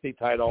Tri-State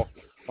title,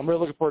 I'm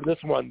really looking forward to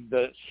this one.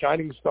 The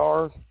Shining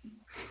Star,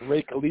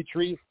 Ray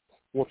Calitri,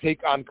 will take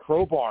on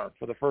Crowbar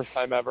for the first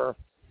time ever.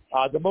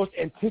 The most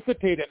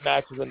anticipated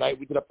match of the night,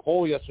 we did a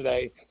poll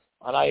yesterday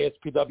on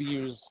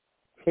ISPW's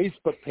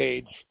Facebook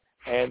page,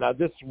 and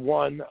this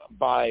won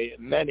by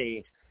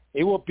many.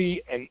 It will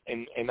be,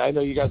 and I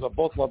know you guys will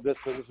both love this,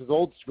 so this is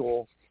old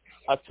school,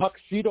 a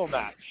tuxedo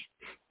match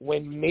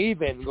when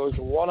Maven goes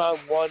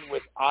one-on-one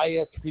with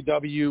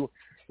ISPW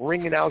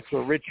ring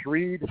announcer Rich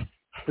Reed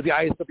for the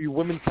ISW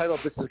women's title.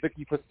 This is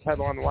Vicky puts the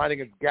title on the line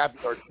against Gabby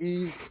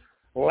Ortiz.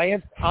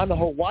 Lance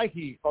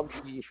Anahawahi from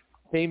the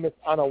famous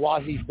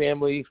Anawahi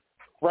family,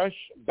 fresh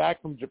back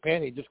from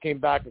Japan. He just came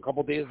back a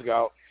couple days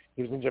ago.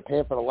 He was in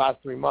Japan for the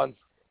last 3 months.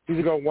 He's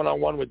going to go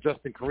one-on-one with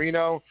Justin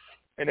Carino.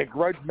 In a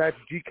grudge match,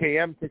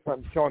 GKM takes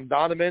on Sean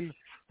Donovan.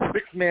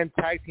 6-man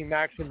tag team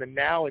action, the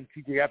Now and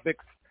TJ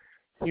Epics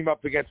team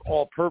up against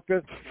All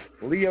Purpose.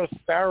 Leo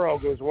Sparrow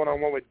goes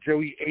one-on-one with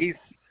Joey Ace.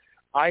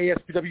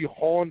 ISPW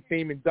Hall of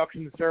Fame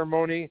induction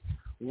ceremony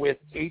with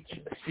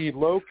H.C.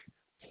 Loke.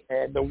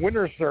 And the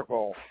Winner's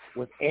Circle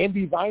with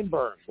Andy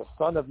Weinberg, the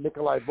son of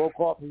Nikolai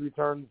Volkov, who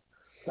returns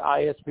to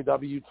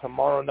ISPW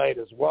tomorrow night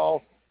as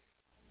well.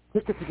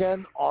 Tickets,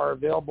 again, are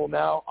available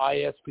now,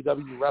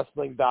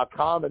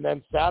 ISPWWrestling.com. And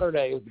then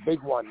Saturday is the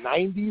big one,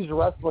 90s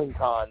Wrestling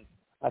Con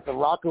at the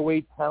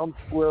Rockaway Town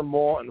Square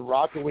Mall in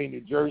Rockaway,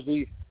 New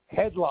Jersey,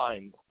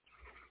 headlined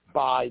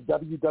by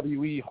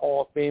WWE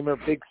Hall of Famer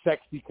Big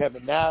Sexy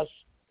Kevin Nash.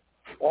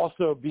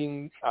 Also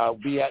be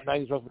at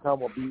 90s Wrestling Con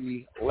will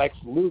be Lex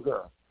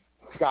Luger,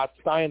 Scott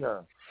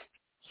Steiner,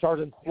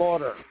 Sergeant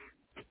Slaughter,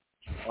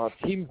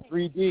 Team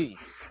 3D,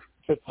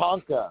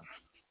 Tatanka,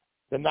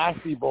 the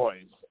Nasty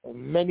Boys, and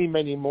many,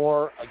 many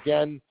more.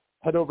 Again,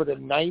 head over to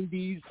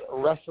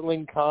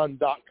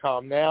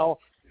 90swrestlingcon.com now.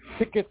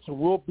 Tickets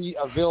will be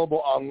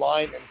available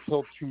online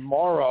until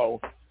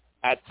tomorrow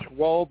at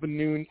 12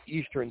 noon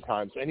Eastern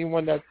time. So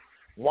anyone that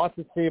wants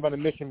to save on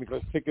admission,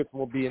 because tickets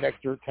will be an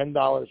extra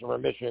 $10 for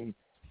admission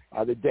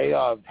the day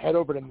of, head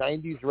over to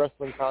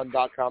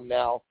 90swrestlingcon.com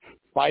now.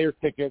 Buy your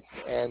tickets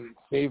and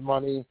save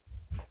money.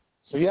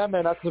 So, yeah,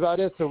 man, that's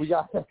about it. So we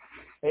got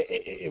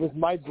it was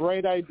my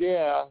great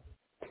idea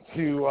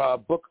to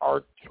book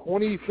our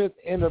 25th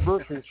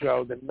anniversary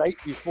show the night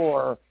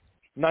before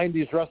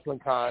 90s Wrestling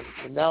Con.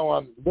 And now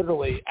I'm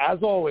literally,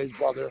 as always,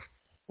 brother,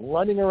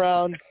 running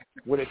around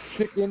with a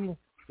chicken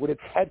with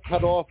its head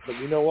cut off. But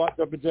you know what,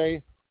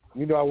 WJ?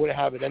 You know I wouldn't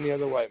have it any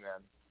other way,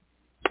 man.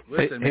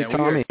 Listen, hey, man,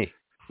 Tommy,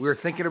 we were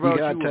thinking about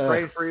you. We're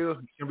praying for you.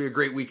 It's going to be a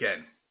great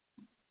weekend.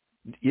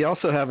 You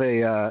also have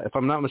if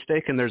I'm not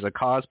mistaken, there's a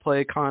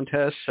cosplay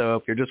contest. So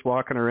if you're just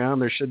walking around,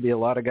 there should be a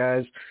lot of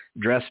guys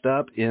dressed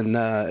up in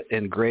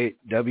great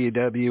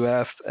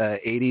WWF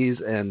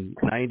 80s and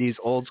 90s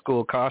old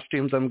school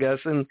costumes, I'm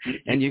guessing.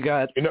 And you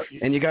got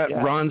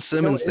Ron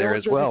Simmons there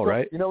as well,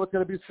 right? You know what's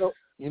going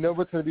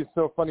to be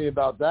so funny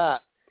about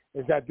that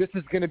is that this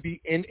is going to be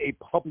in a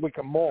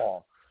public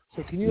mall.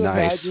 So can you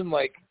imagine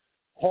like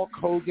Hulk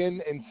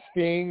Hogan and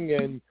Sting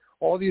and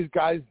all these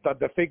guys,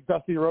 the fake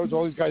Dusty Rhodes,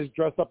 all these guys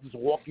dressed up just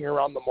walking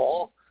around the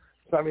mall?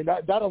 So, I mean,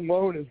 that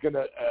alone is going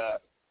to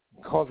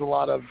cause a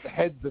lot of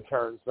heads to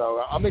turn.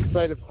 So I'm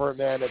excited for it,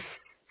 man. It's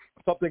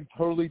something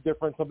totally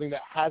different, something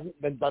that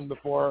hasn't been done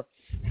before.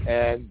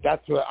 And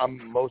that's what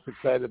I'm most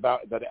excited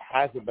about, that it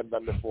hasn't been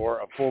done before,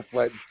 a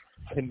full-fledged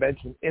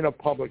convention in a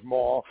public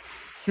mall.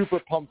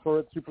 Super pumped for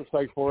it, super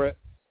psyched for it.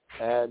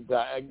 And,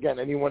 again,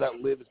 anyone that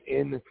lives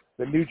in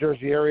the New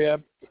Jersey area,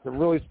 it's a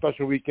really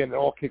special weekend. It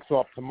all kicks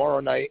off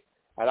tomorrow night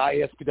at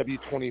ISPW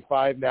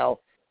 25. Now,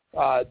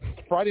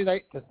 Friday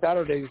night to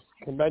Saturday's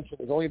convention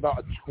is only about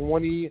a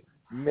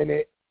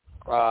 20-minute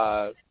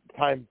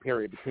time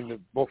period between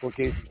both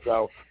locations.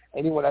 So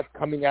anyone that's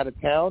coming out of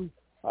town,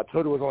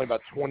 total is only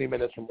about 20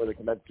 minutes from where the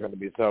convention is going to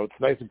be. So it's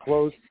nice and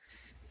close.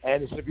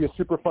 And it's going to be a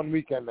super fun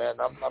weekend, man.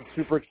 I'm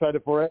super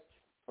excited for it.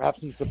 I have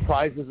some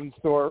surprises in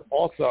store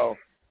also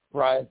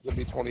for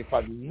ISPW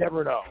 25. You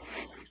never know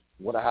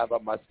what I have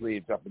up my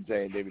sleeve, Jumpin'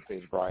 Jay and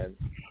Babyface Brian.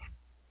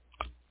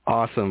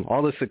 Awesome.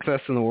 All the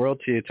success in the world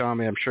to you,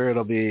 Tommy. I'm sure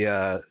it'll be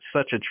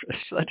such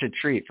a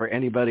treat for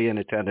anybody in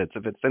attendance.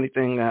 If it's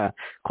anything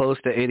close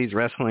to 80s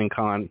Wrestling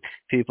Con,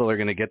 people are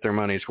going to get their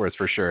money's worth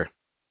for sure.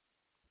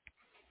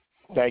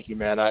 Thank you,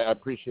 man. I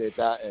appreciate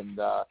that. And,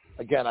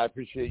 again, I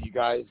appreciate you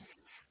guys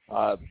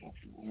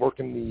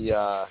working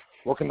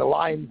the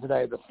line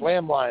today, the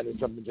slam line, as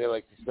Jumpin' Jay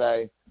likes to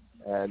say.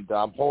 And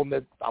I'm holding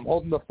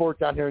the fort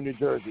down here in New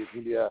Jersey. It's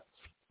going to be a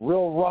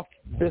real rough,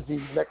 busy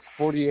next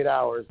 48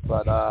 hours.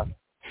 But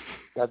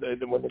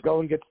when the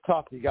going gets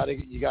tough, you gotta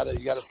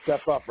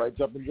step up, right,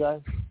 Jumpin'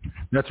 Jay?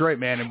 That's right,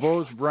 man. And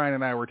both Brian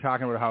and I were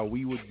talking about how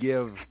we would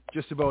give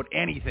just about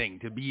anything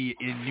to be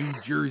in New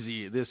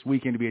Jersey this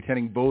weekend, to be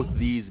attending both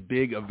these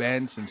big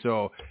events. And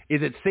so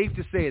is it safe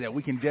to say that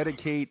we can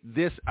dedicate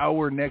this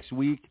hour next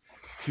week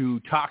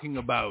to talking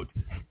about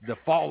the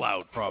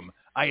fallout from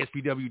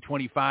ISPW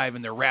 25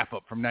 and their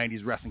wrap-up from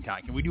 90s Wrestling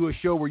Con? Can we do a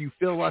show where you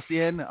fill us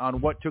in on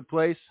what took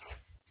place?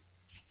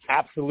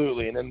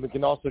 Absolutely. And then we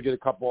can also get a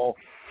couple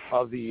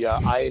of the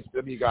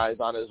ISPW guys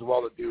on as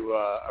well to do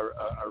a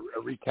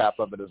recap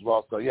of it as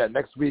well. So, yeah,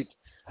 next week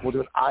We'll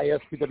do an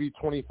ISPW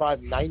 25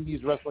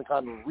 90s Wrestling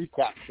Con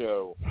recap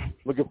show.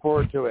 Looking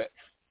forward to it.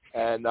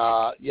 And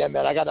yeah,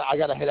 man, I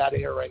gotta head out of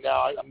here right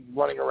now. I'm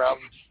running around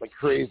like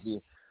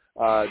crazy.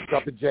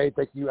 Jumpin' Jay,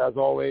 thank you as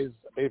always.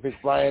 Babyface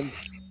Brian,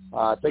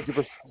 thank you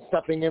for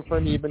stepping in for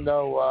me, even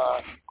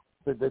though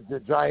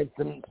the Giants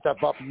didn't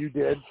step up. You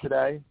did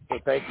today, so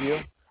thank you.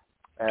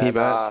 And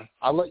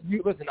I'll let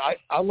you listen.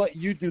 I'll let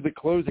you do the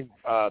closing,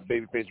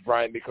 Babyface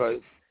Brian,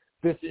 because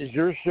this is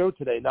your show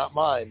today, not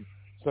mine.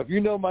 So if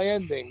you know my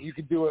ending, you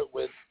can do it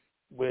with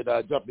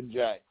Jumpin'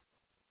 Jay.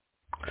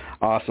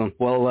 Awesome.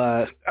 Well,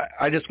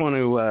 I just want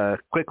to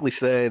quickly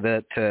say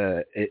that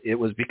it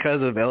was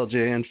because of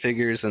LJN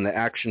Figures and the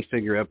action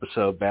figure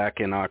episode back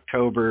in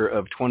October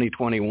of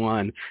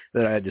 2021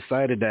 that I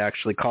decided to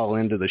actually call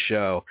into the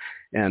show.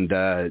 And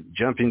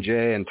Jumpin'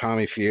 Jay and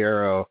Tommy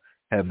Fierro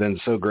have been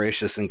so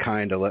gracious and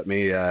kind to let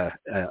me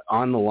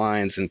on the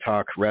lines and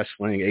talk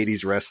wrestling,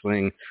 80s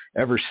wrestling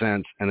ever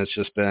since. And it's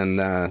just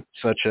been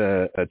such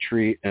a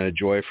treat and a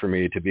joy for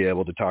me to be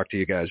able to talk to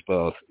you guys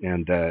both,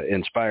 and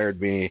inspired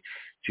me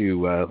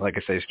to, like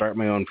I say, start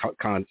my own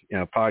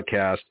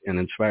podcast, and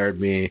inspired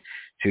me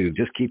to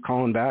just keep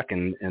calling back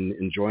and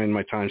enjoying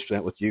my time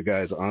spent with you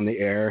guys on the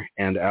air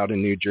and out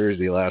in New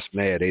Jersey last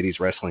May at 80s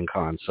Wrestling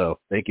Con. So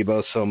thank you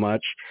both so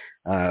much.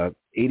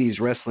 80s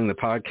Wrestling, the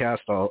podcast,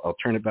 I'll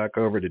turn it back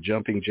over to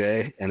Jumping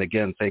Jay. And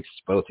again, thanks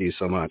to both of you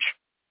so much.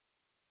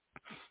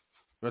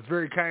 Well, it's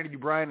very kind of you,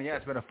 Brian. Yeah,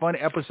 it's been a fun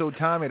episode,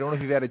 Tom. I don't know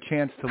if you've had a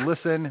chance to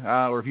listen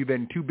or if you've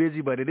been too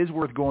busy, but it is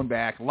worth going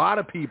back. A lot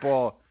of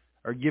people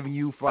are giving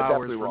you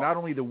flowers for not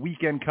only the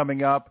weekend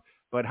coming up,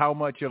 but how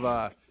much of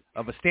a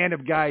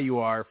stand-up guy you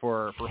are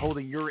for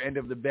holding your end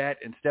of the bet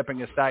and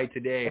stepping aside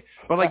today.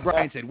 But like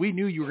Brian said, we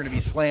knew you were going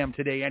to be slammed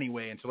today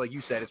anyway, and so like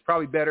you said, it's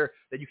probably better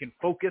that you can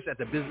focus at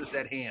the business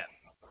at hand.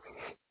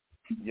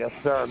 Yes,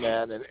 sir,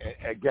 man. And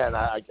again,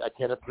 I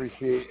can't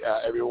appreciate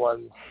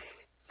everyone's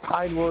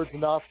kind words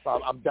enough.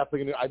 I'm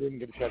definitely going to – I didn't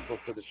get a chance to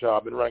listen to the show.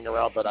 I've been running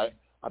around, but I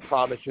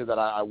promise you that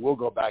I will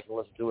go back and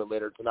listen to it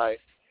later tonight.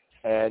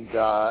 And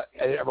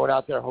everyone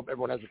out there, I hope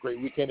everyone has a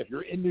great weekend. If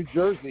you're in New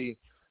Jersey,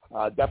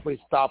 definitely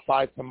stop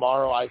by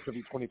tomorrow,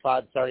 ISPW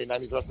 25, Saturday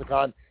 90s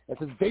WrestleCon. And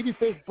since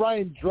Babyface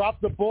Brian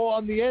dropped the ball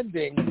on the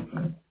ending,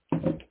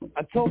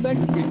 until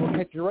next week, we'll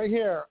catch you right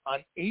here on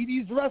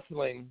 80s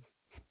Wrestling,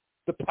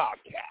 the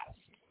podcast.